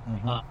playing,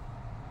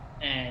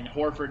 and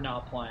Horford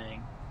not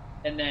playing.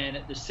 And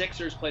then the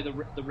Sixers play the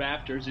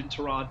Raptors in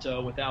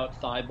Toronto without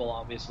Thibault,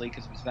 obviously,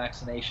 because of his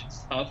vaccination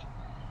stuff.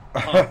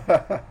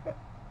 And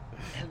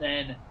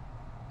then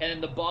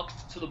the Bucks.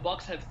 So the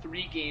Bucks have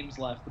 3 games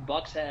left. The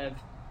Bucks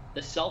have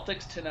the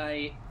Celtics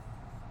tonight,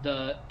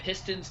 the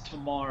Pistons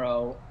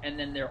tomorrow, and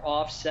then they're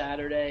off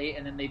Saturday,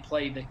 and then they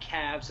play the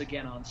Cavs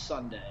again on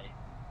Sunday.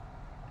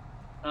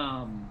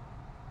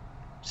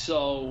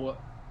 So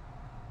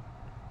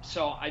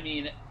I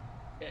mean,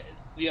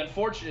 the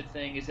unfortunate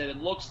thing is that it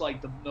looks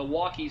like the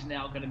Milwaukee's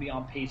now going to be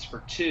on pace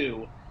for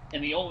 2,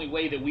 and the only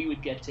way that we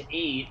would get to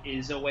 8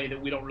 is a way that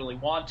we don't really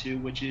want to,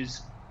 which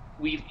is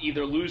we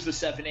either lose the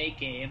 7-8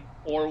 game,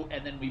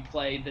 and then we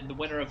play the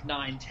winner of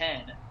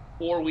 9-10,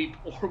 or we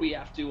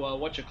have to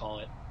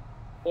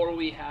or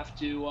we have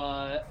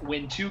to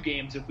win 2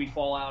 games if we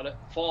fall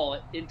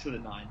into the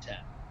 9-10.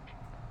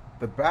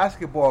 The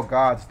basketball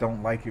gods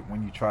don't like it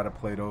when you try to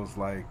play those,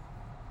 like,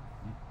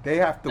 they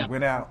have to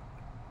win out.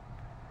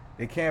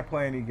 They can't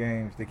play any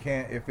games. They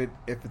can't. If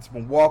it's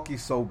Milwaukee,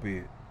 so be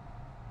it.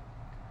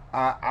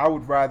 I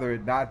would rather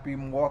it not be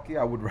Milwaukee.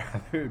 I would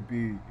rather it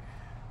be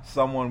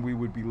someone we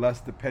would be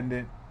less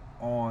dependent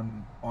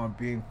on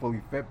being fully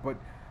fit. But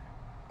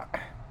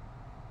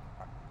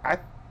I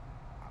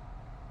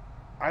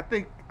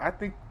think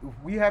if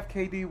we have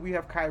KD, we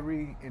have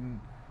Kyrie in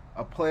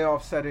a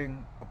playoff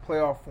setting, a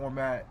playoff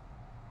format,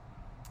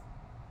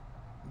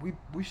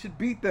 we should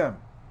beat them.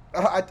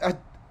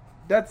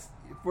 That's,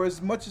 for as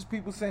much as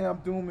people say I'm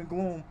doom and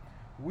gloom,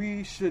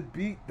 we should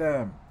beat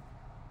them.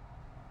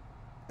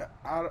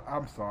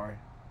 I'm sorry.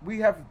 We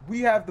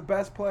have the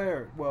best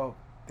player. Well,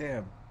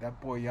 damn, that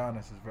boy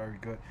Giannis is very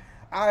good.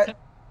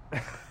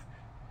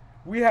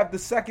 We have the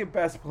second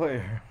best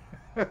player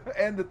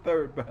and the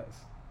third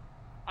best.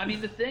 I mean,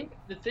 the thing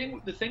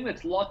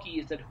that's lucky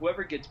is that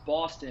whoever gets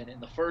Boston in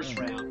the first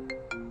round.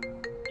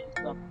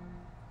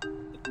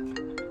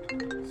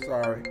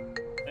 Sorry.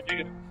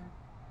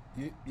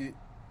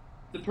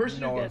 The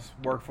person who gets us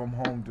work from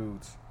home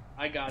dudes.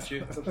 I got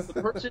you.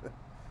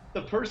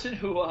 the person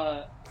who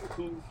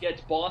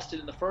gets Boston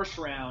in the first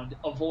round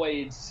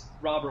avoids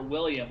Robert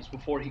Williams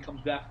before he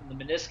comes back from the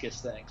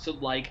meniscus thing. So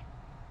like,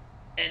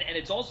 and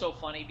it's also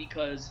funny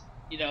because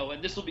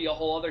and this will be a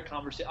whole other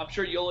conversation. I'm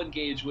sure you'll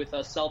engage with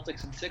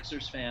Celtics and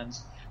Sixers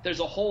fans. There's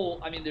a whole.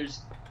 I mean,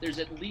 there's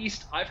at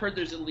least I've heard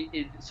there's at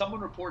least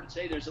someone reported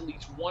today there's at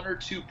least one or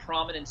two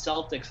prominent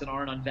Celtics that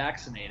aren't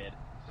unvaccinated.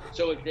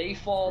 So if they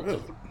fall to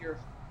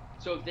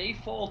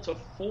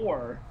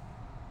 4,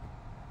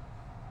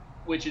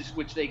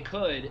 which they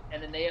could,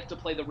 and then they have to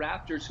play the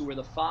Raptors, who are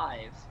the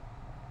 5.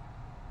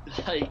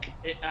 Like,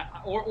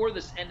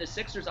 the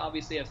Sixers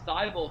obviously have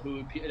Thibault,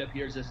 who it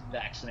appears isn't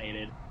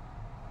vaccinated.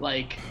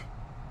 Like,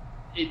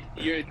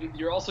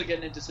 you're also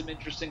getting into some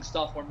interesting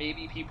stuff where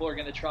maybe people are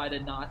going to try to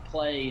not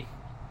play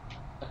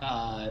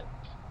the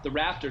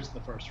Raptors in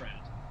the first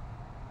round.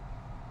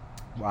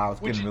 Wow, it's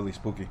getting really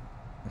spooky.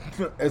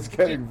 It's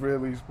getting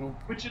really spooky.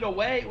 Which in a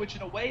way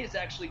is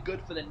actually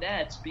good for the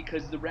Nets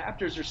because the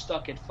Raptors are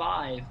stuck at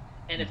 5.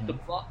 And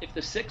if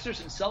the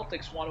Sixers and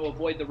Celtics want to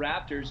avoid the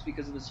Raptors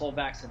because of this whole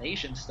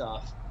vaccination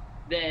stuff,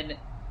 then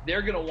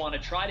they're going to want to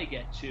try to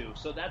get 2.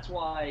 So that's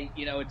why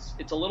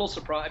it's a little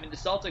surprising. I mean, the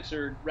Celtics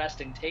are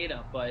resting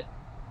Tatum, but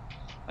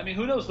I mean,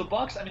 who knows? The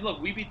Bucks. I mean, look,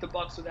 we beat the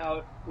Bucks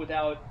without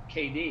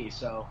KD,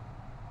 so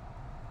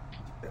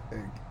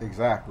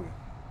exactly.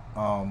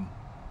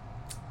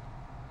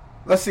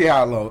 Let's see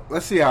how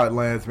it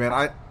lands,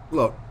 man.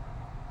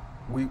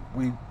 We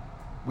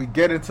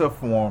get into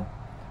form.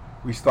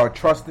 We start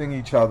trusting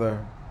each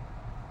other.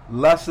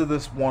 Less of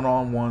this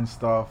one-on-one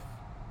stuff.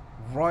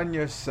 Run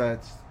your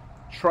sets.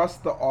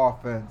 Trust the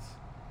offense.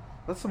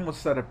 Let someone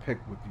set a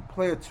pick with you.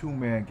 Play a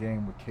 2-man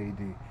game with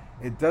KD.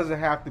 It doesn't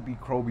have to be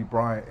Kobe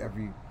Bryant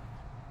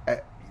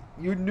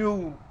you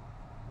knew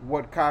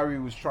what Kyrie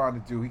was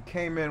trying to do. He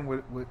came in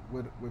with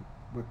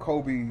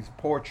Kobe's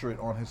portrait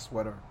on his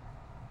sweater.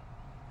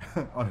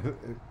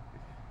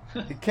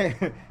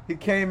 He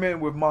came in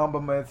with Mamba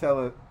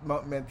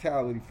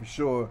mentality for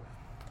sure.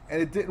 And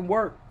it didn't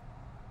work.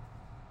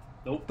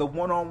 Nope. The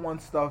one-on-one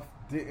stuff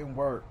didn't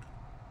work.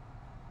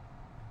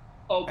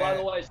 Oh, by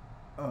the way,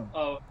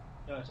 no,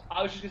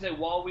 I was just gonna say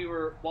while we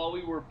were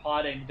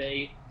potting,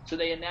 they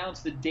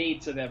announced the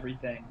dates of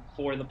everything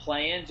for the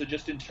play-in. So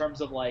just in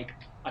terms of like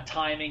a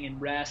timing and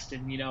rest,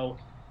 and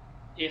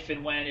if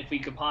and when we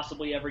could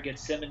possibly ever get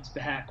Simmons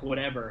back,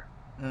 whatever.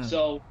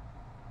 So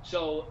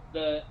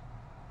the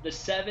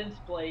 7th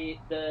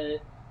the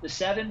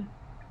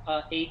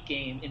 7-8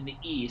 game in the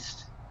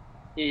East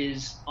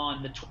is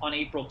on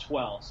April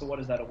 12th. So what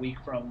is that? A week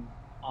from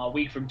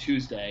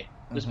Tuesday,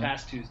 this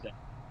past Tuesday.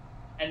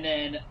 And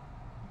then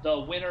the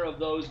winner of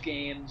those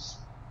games,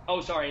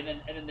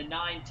 and then the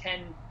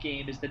 9-10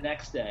 game is the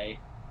next day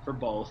for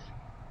both.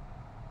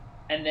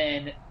 And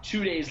then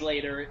 2 days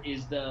later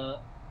is the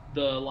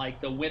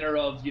winner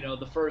of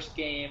the first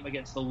game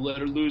against the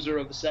loser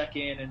of the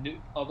second and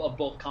of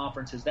both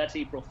conferences. That's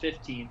April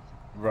 15th.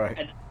 Right.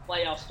 And the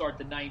playoffs start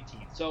the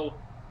 19th. So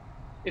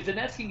if the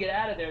Nets can get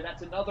out of there,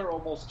 that's another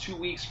almost 2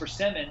 weeks for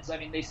Simmons. I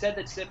mean, they said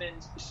that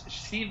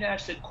Steve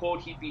Nash said,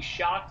 quote, he'd be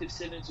shocked if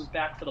Simmons was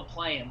back for the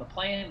play-in. The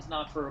play-in's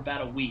not for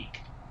about a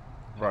week.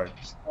 Right.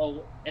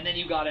 So, and then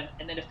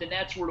if the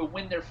Nets were to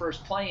win their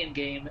first play-in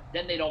game,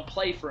 then they don't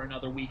play for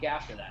another week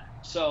after that.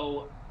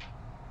 So,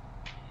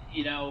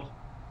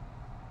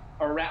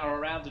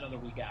 around another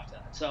week after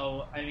that.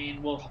 So,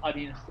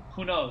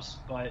 who knows?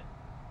 But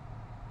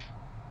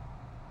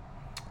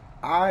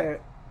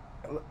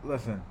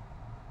listen.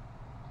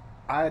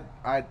 My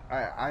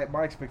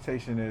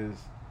expectation is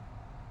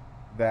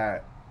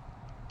that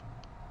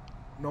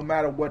no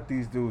matter what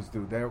these dudes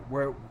do,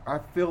 I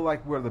feel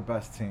like we're the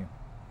best team.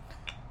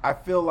 I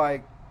feel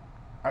like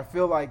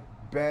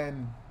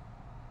Ben,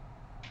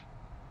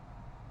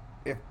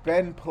 if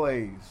Ben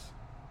plays,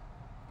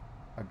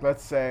 like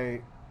let's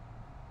say,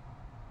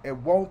 it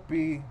won't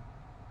be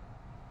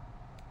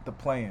the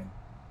play-in,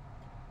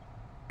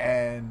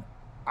 and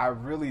I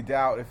really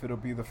doubt if it'll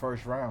be the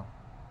first round.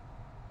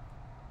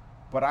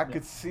 But I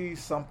could see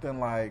something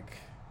like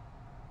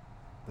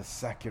the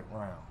second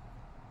round.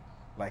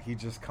 Like he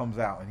just comes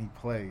out and he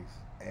plays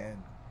and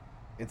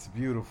it's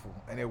beautiful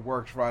and it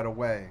works right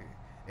away.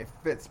 It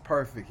fits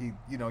perfect.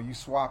 You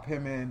swap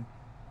him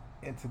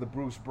into the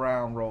Bruce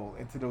Brown role,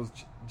 into those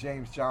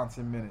James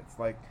Johnson minutes.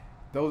 Like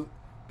those,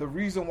 the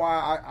reason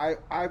why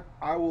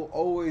I will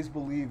always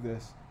believe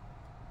this.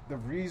 The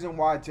reason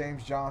why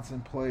James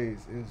Johnson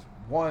plays is,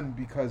 one,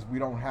 because we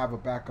don't have a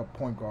backup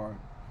point guard.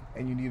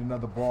 And you need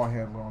another ball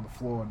handler on the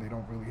floor, and they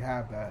don't really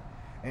have that.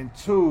 And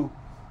 2,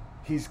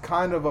 he's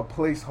kind of a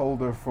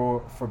placeholder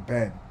for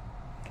Ben.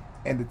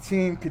 And the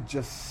team could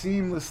just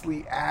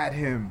seamlessly add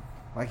him.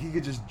 Like, he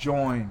could just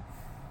join,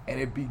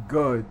 and it'd be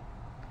good.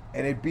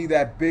 And it'd be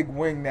that big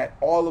wing that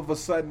all of a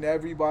sudden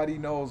everybody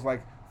knows.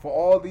 Like, for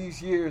all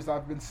these years,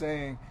 I've been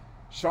saying,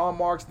 Sean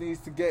Marks needs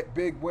to get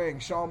big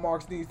wings. Sean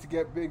Marks needs to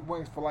get big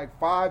wings. For like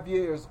 5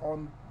 years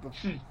on the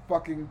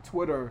fucking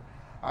Twitter,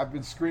 I've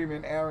been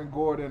screaming Aaron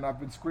Gordon. I've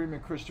been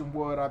screaming Christian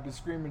Wood. I've been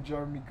screaming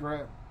Jeremy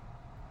Grant.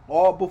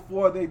 All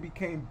before they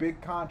became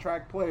big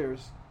contract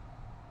players.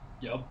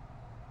 Yep.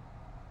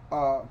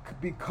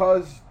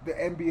 Because the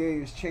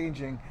NBA is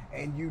changing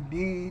and you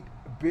need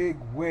big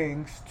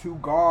wings to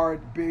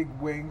guard big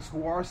wings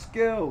who are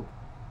skilled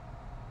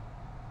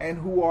and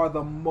who are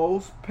the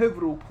most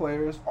pivotal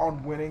players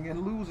on winning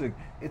and losing.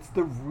 It's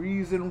the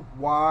reason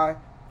why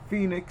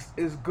Phoenix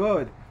is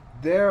good.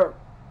 The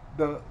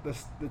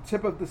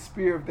tip of the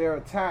spear of their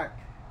attack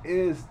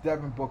is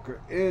Devin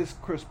Booker, is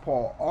Chris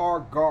Paul, are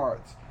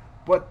guards.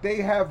 But they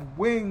have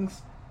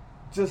wings,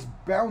 just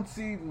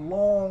bouncy,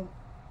 long,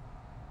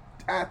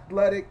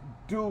 athletic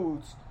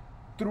dudes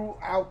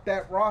throughout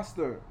that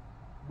roster.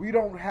 We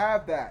don't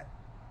have that.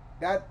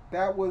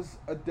 That was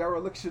a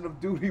dereliction of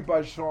duty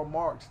by Sean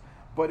Marks,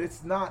 but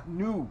it's not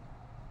new.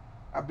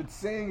 I've been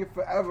saying it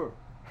forever.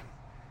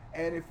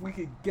 And if we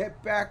could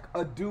get back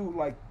a dude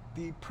like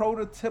the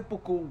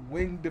prototypical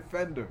wing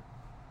defender,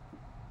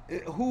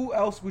 who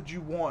else would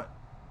you want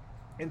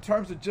in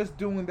terms of just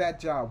doing that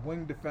job,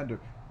 wing defender?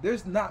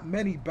 There's not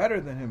many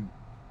better than him.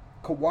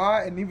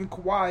 Kawhi, and even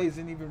Kawhi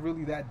isn't even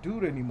really that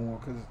dude anymore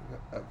because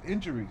of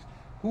injuries.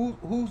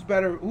 Who's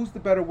better? Who's the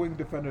better wing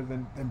defender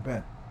than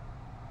Ben?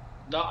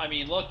 No, I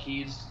mean, look,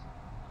 he's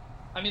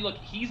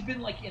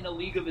been like in a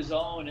league of his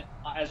own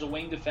as a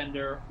wing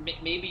defender.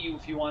 Maybe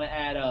if you want to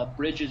add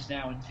Bridges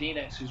now in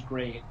Phoenix, who's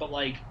great, but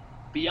like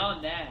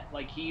beyond that,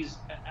 like he's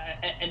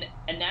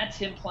and that's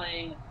him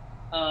playing,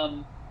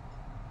 and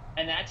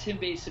that's him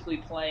basically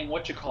playing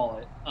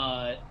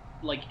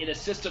like in a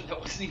system that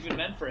wasn't even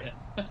meant for him.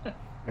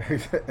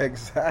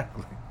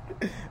 Exactly.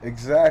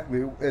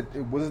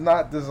 It was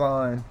not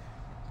designed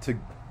to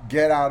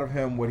get out of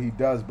him what he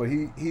does, but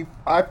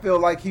I feel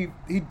like he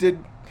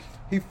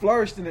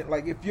flourished in it.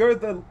 Like if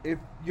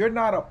you're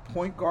not a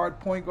point guard,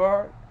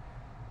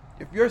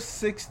 if you're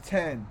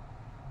 6'10",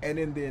 and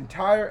in the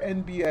entire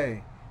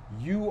NBA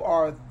you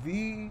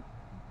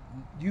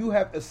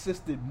have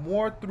assisted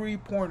more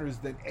 3-pointers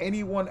than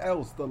anyone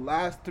else the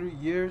last 3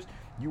 years,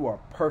 you are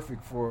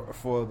perfect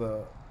for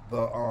the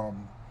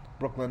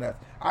Brooklyn Nets.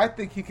 I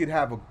think he could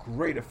have a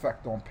great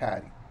effect on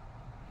Patty,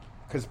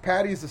 because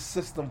Patty's a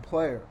system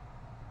player.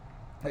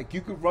 Like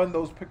you could run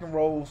those pick and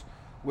rolls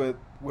with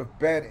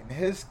Ben, and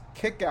his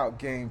kick out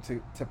game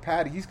to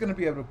Patty, he's going to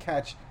be able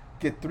to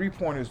get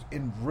 3-pointers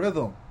in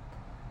rhythm.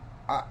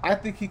 I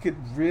think he could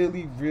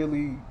really,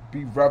 really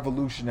be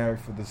revolutionary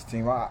for this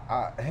team.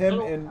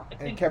 And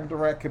Kevin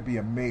Durant could be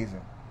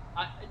amazing.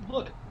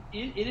 Look,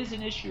 it is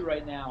an issue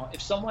right now.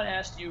 If someone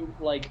asked you,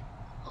 like,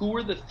 who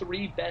are the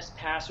 3 best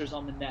passers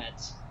on the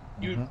Nets,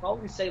 you'd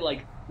probably say,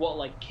 like,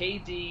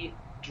 KD,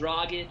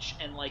 Dragic,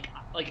 and, like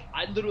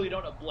I literally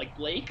don't know, like,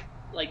 Blake.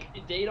 Like,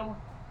 they don't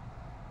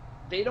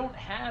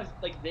have,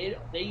 like,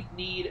 they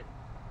need –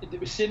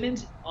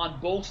 Simmons on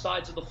both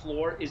sides of the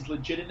floor is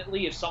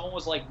legitimately, if someone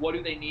was like, what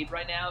do they need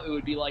right now, it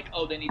would be like,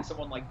 oh, they need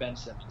someone like Ben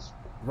Simmons.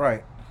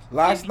 Right.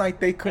 Last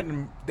night they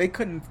couldn't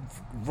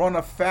run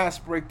a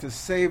fast break to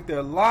save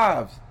their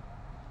lives.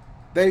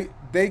 They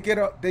get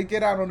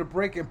out on the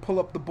break and pull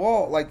up the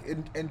ball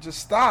and just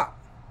stop.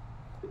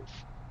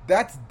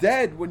 That's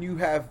dead when you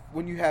have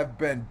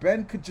Ben.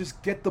 Ben could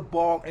just get the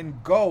ball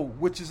and go,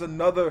 which is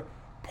another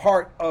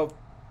part of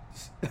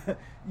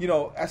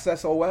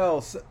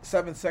SSOL,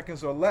 7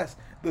 seconds or less.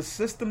 The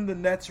system the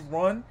Nets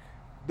run,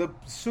 the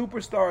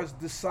superstars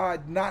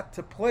decide not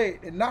to play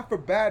it, and not for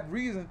bad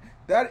reason.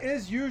 That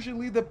is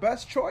usually the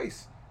best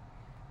choice.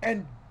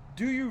 And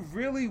do you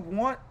really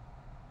want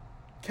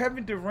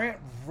Kevin Durant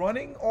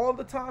running all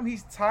the time?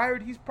 He's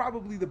tired. He's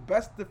probably the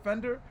best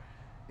defender.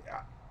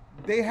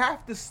 They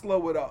have to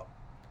slow it up.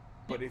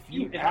 But if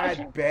you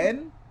add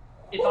Ben,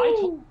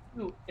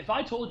 if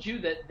I told you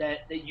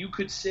that you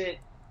could sit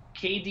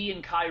KD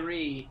and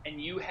Kyrie,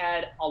 and you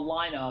had a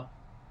lineup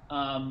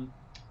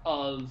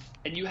of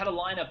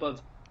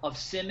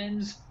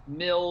Simmons,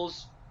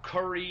 Mills,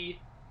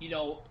 Curry,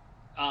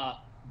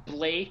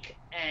 Blake,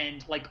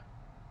 and like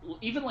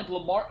even like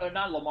Lamar, or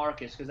not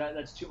LaMarcus, because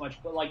that's too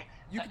much, but like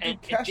you could do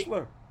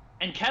Kessler.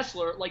 And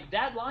Kessler, like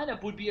that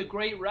lineup would be a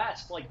great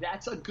rest. Like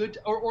that's a good,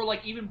 or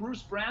like even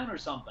Bruce Brown or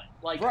something.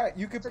 Like right,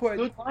 you could put a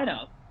good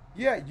lineup.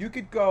 Yeah, you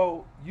could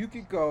go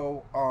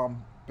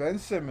Ben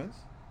Simmons,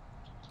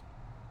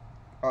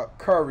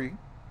 Curry,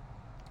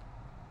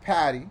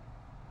 Patty,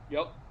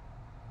 yep,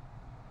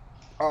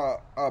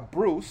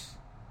 Bruce,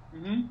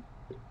 mm-hmm.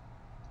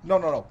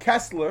 no,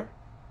 Kessler,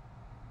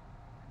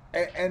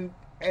 and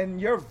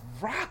you're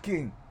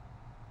rocking.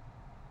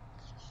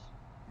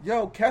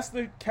 Yo,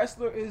 Kessler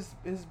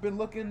has been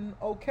looking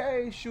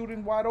okay,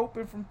 shooting wide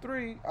open from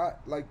 3.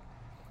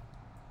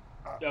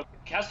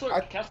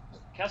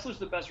 Kessler's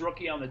the best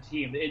rookie on the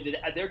team.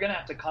 They're gonna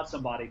have to cut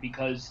somebody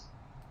because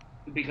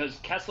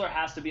Kessler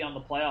has to be on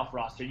the playoff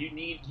roster. You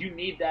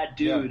need that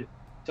dude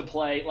to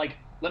play. Like,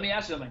 let me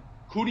ask you something.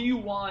 Who do you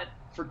want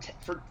for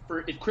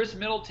if Chris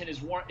Middleton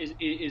is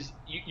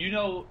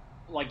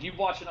like you've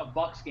watched enough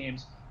Bucks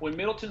games. When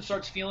Middleton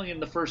starts feeling in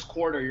the first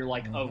quarter, you're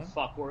like, oh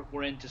fuck,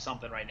 we're into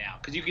something right now,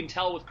 because you can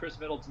tell with Chris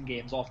Middleton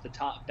games off the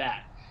top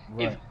bat.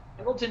 Right. If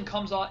Middleton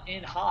comes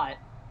in hot,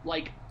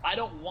 like, I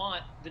don't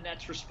want the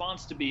Nets'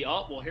 response to be,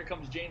 oh, well, here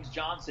comes James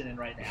Johnson in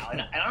right now.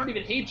 And I don't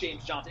even hate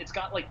James Johnson. It's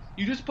got, like,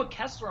 you just put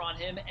Kessler on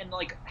him and,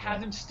 like,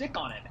 have him stick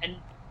on him. And,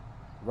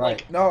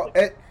 right. Like, No,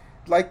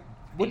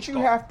 what you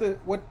have to,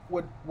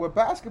 what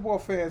basketball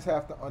fans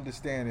have to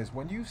understand is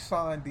when you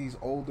sign these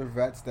older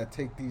vets that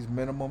take these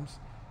minimums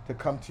to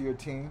come to your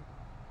team,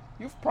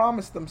 you've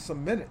promised them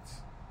some minutes.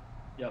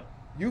 Yep.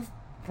 You've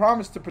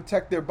promised to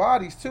protect their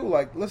bodies too.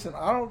 Like, listen,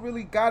 I don't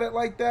really got it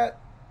like that.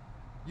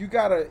 You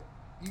can't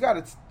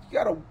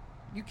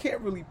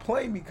really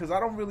play me because I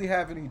don't really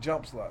have any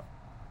jumps left.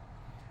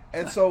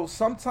 And so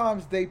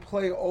sometimes they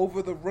play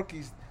over the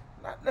rookies,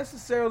 not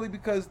necessarily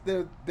because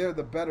they're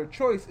the better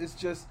choice. It's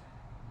just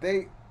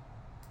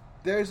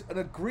there's an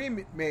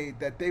agreement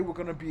made that they were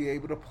going to be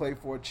able to play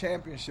for a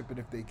championship, and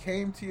if they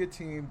came to your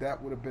team,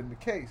 that would have been the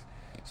case.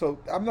 So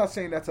I'm not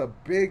saying that's a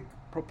big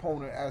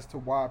proponent as to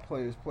why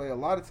players play. A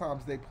lot of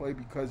times they play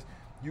because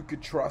you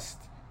could trust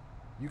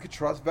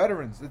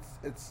veterans.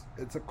 It's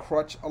a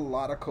crutch a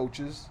lot of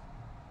coaches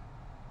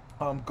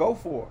go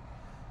for.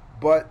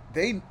 But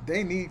they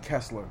need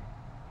Kessler.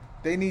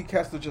 They need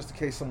Kessler just in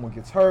case someone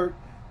gets hurt.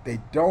 They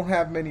don't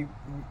have many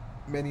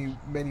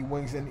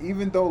wings, and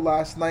even though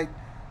last night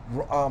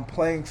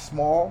playing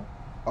small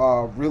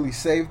really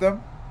saved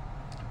them,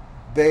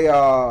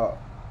 they're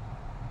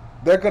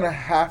gonna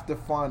have to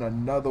find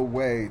another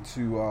way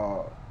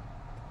to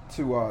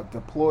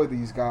deploy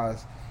these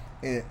guys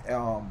in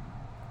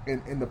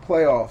the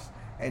playoffs,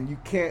 and you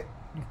can't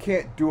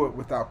do it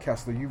without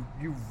Kessler.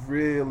 You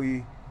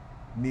really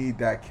need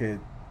that kid.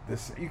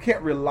 You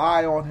can't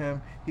rely on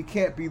him. He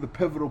can't be the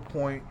pivotal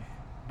point,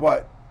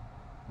 but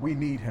we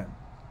need him.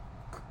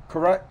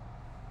 Correct?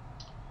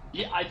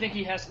 Yeah, I think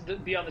he has to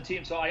be on the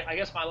team. So I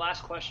guess my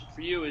last question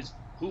for you is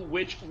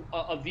which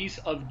of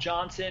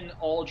Johnson,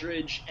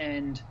 Aldridge,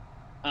 and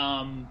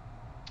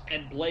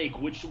Blake,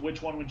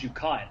 which one would you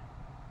cut?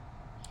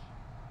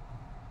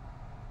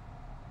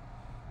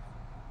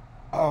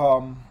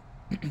 I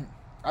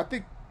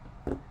think,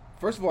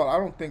 first of all, I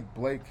don't think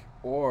Blake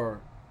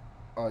or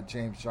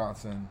James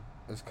Johnson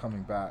is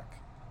coming back,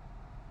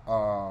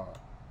 but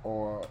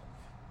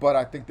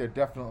I think they're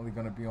definitely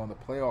going to be on the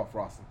playoff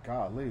roster.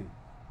 Golly,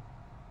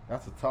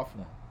 that's a tough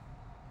one.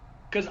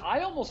 Because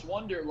I almost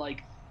wonder,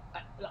 like,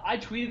 I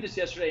tweeted this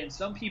yesterday, and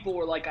some people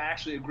were like, I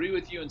actually agree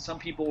with you, and some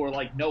people were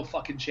like, no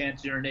fucking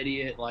chance, you're an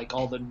idiot, like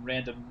all the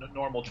random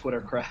normal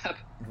Twitter crap.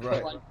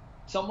 Right. But,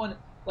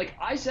 like,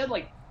 I said,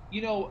 like,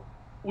 you know,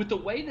 with the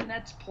way the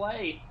Nets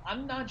play,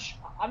 I'm not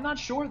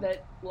sure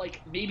that,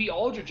 like, maybe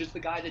Aldridge is the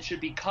guy that should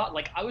be cut.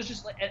 Like, I was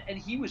just like, and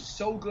he was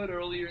so good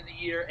earlier in the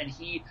year, and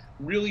he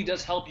really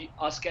does help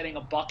us getting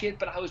a bucket.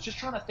 But I was just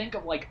trying to think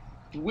of, like,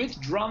 with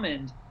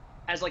Drummond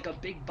as like a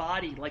big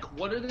body, like,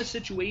 what are the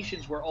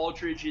situations where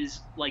Aldridge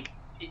is like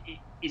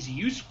is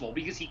useful,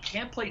 because he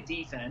can't play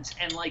defense,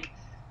 and like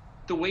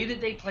the way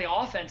that they play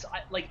offense,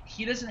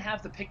 he doesn't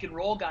have the pick and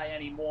roll guy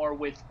anymore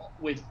with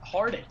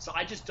Harden. So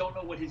I just don't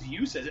know what his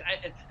use is.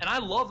 And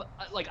I've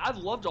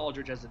loved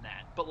Aldridge as a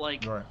net, but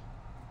like, right.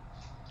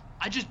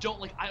 I just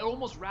don't like. I'd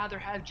almost rather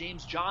have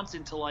James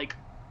Johnson to like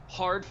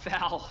hard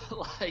foul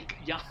like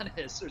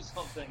Giannis or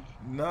something.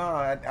 No,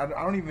 I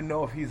don't even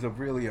know if he's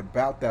really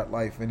about that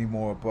life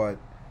anymore. But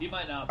he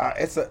might not.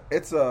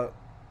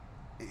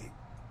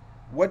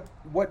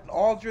 What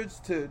Aldridge,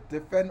 to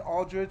defend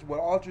Aldridge, what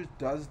Aldridge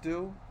does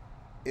do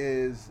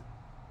is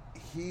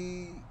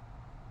he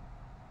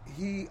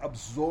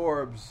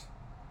absorbs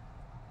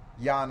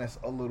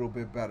Giannis a little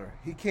bit better.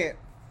 He can't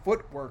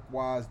footwork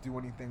wise do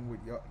anything with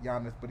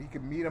Giannis, but he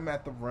can meet him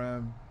at the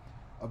rim,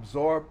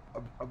 absorb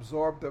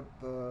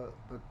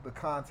the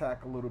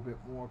contact a little bit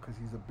more because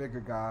he's a bigger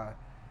guy.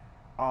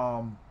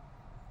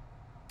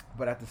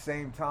 But at the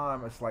same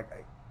time, it's like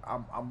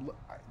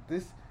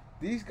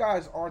these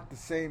guys aren't the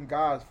same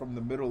guys from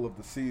the middle of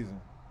the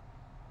season.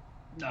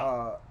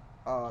 No.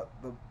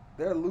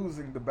 They're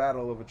losing the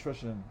battle of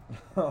attrition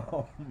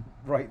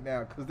right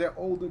now because they're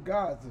older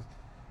guys.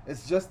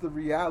 It's just the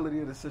reality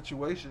of the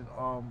situation.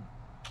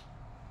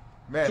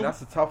 Man,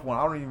 that's a tough one.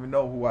 I don't even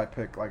know who I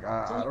pick. Like,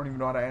 I don't even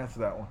know how to answer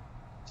that one.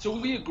 So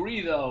we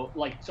agree, though.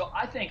 Like, so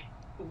I think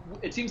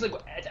it seems like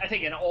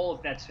and all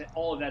of Nets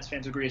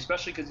fans agree,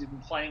 especially because he's been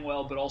playing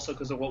well, but also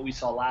because of what we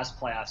saw last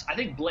playoffs. I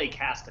think Blake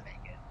has to make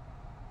it.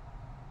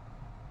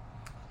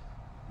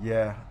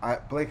 Yeah,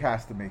 Blake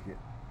has to make it.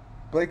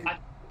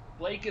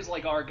 Blake is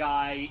like our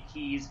guy.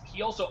 He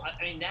also,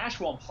 I mean, Nash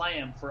won't play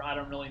him for I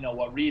don't really know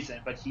what reason,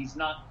 but he's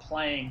not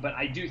playing. But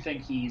I do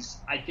think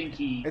it's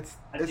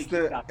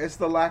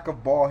the lack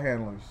of ball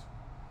handlers.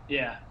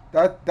 Yeah.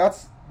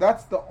 That's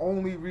the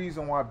only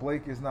reason why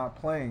Blake is not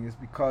playing, is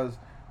because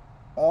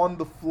on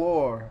the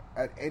floor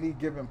at any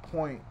given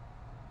point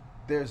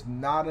there's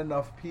not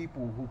enough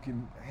people who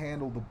can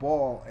handle the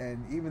ball,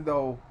 and even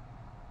though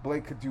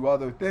Blake could do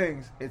other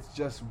things, it's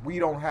just we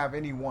don't have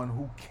anyone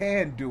who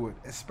can do it,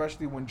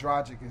 especially when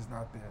Dragic is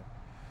not there.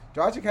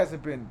 Dragic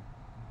hasn't been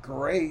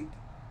great,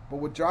 but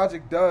what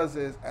Dragic does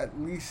is at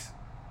least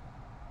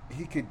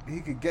he could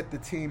get the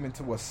team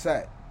into a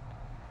set.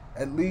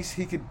 At least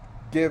he could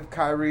give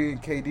Kyrie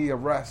and KD a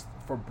rest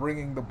for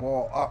bringing the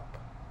ball up.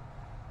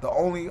 The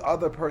only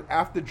other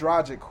after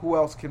Dragic, who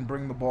else can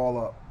bring the ball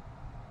up?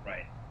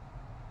 Right.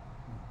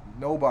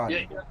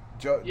 Nobody.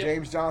 Yeah.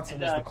 James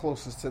Johnson is the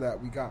closest to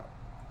that we got.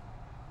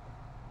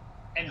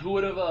 And who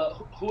would have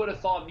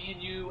thought? Me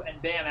and you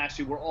and Bam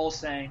actually were all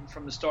saying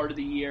from the start of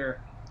the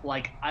year,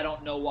 like, I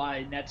don't know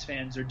why Nets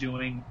fans are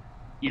doing,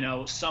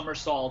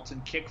 somersaults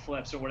and kick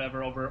flips or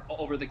whatever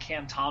over the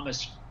Cam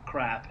Thomas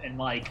crap, and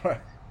like,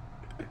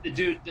 the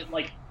dude,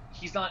 like,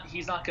 he's not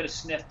going to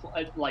sniff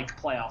like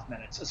playoff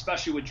minutes,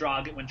 especially with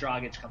when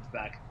Dragic comes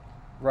back.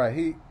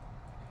 Right.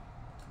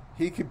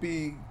 He could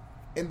be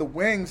in the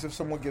wings if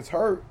someone gets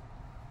hurt,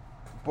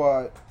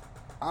 but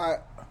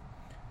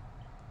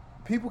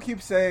people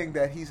keep saying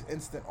that he's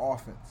instant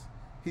offense.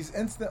 He's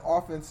instant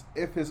offense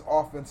if his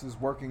offense is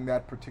working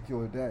that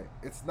particular day.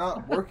 It's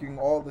not working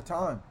all the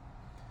time.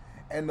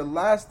 And the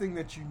last thing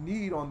that you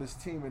need on this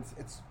team,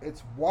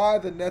 it's why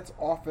the Nets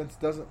offense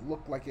doesn't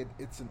look like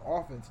it's an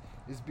offense,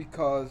 is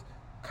because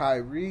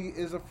Kyrie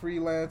is a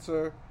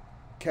freelancer,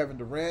 Kevin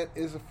Durant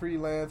is a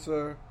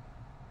freelancer,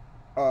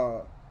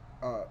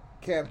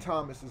 Cam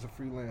Thomas is a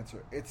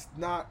freelancer. It's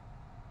not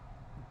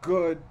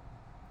good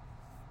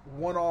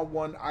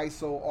one-on-one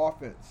ISO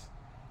offense.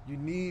 You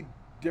need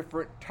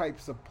different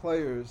types of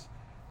players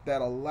that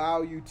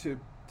allow you to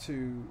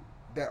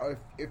that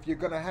if you're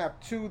going to have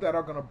two that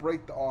are going to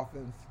break the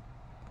offense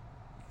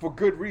for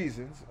good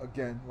reasons.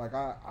 Again, like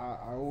I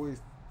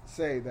always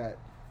say that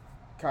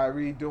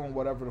Kyrie doing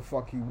whatever the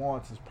fuck he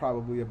wants is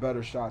probably a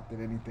better shot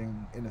than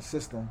anything in the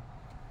system.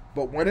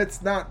 But when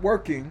it's not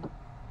working,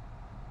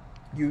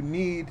 you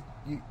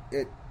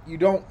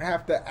don't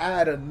have to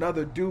add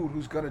another dude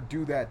who's going to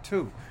do that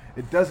too.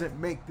 It doesn't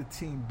make the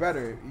team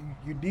better.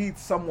 You need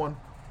someone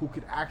who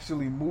could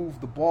actually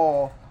move the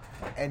ball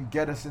and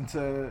get us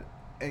into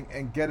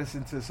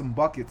some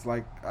buckets.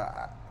 Like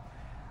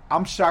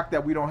I'm shocked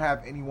that we don't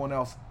have anyone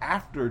else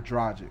after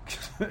Dragic.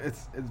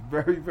 It's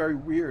very, very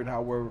weird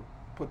how we're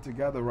put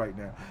together right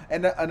now.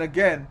 And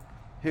again,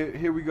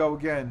 here we go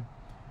again.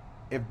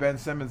 If Ben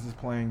Simmons is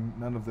playing,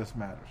 none of this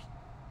matters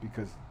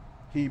because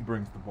he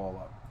brings the ball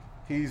up.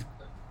 He's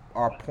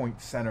our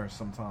point center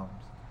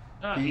sometimes.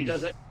 No, he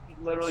does it. He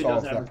literally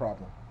solves does that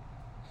problem.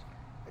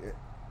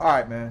 All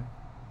right, man.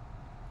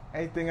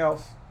 Anything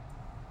else?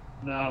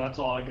 No, that's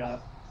all I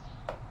got.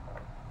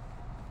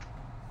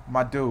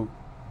 My dude,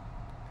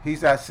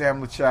 he's at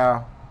Sam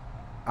LaChow.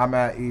 I'm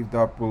at Eve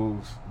Dark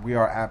Brews. We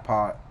are at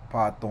Pod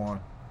Thorn.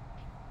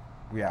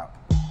 We out.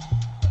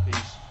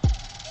 Peace.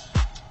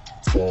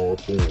 Pod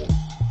Thorn.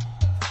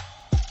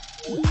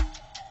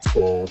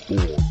 Pod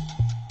Thorn.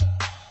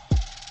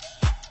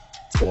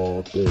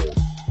 Pod Thorn.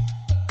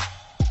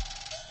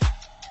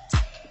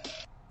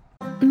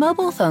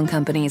 Mobile phone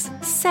companies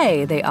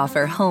say they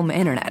offer home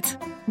internet.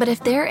 But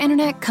if their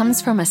internet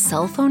comes from a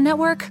cell phone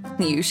network,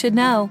 you should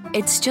know.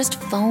 It's just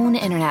phone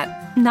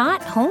internet,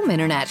 not home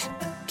internet.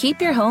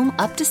 Keep your home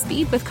up to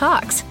speed with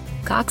Cox.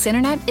 Cox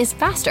internet is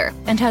faster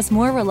and has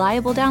more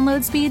reliable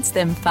download speeds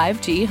than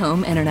 5G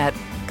home internet.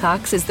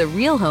 Cox is the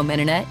real home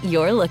internet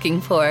you're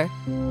looking for.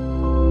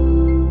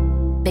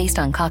 Based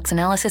on Cox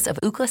analysis of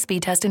Ookla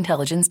speed test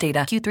intelligence data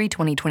Q3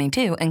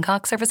 2022 and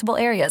Cox serviceable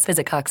areas,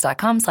 visit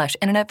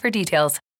cox.com/internet for details.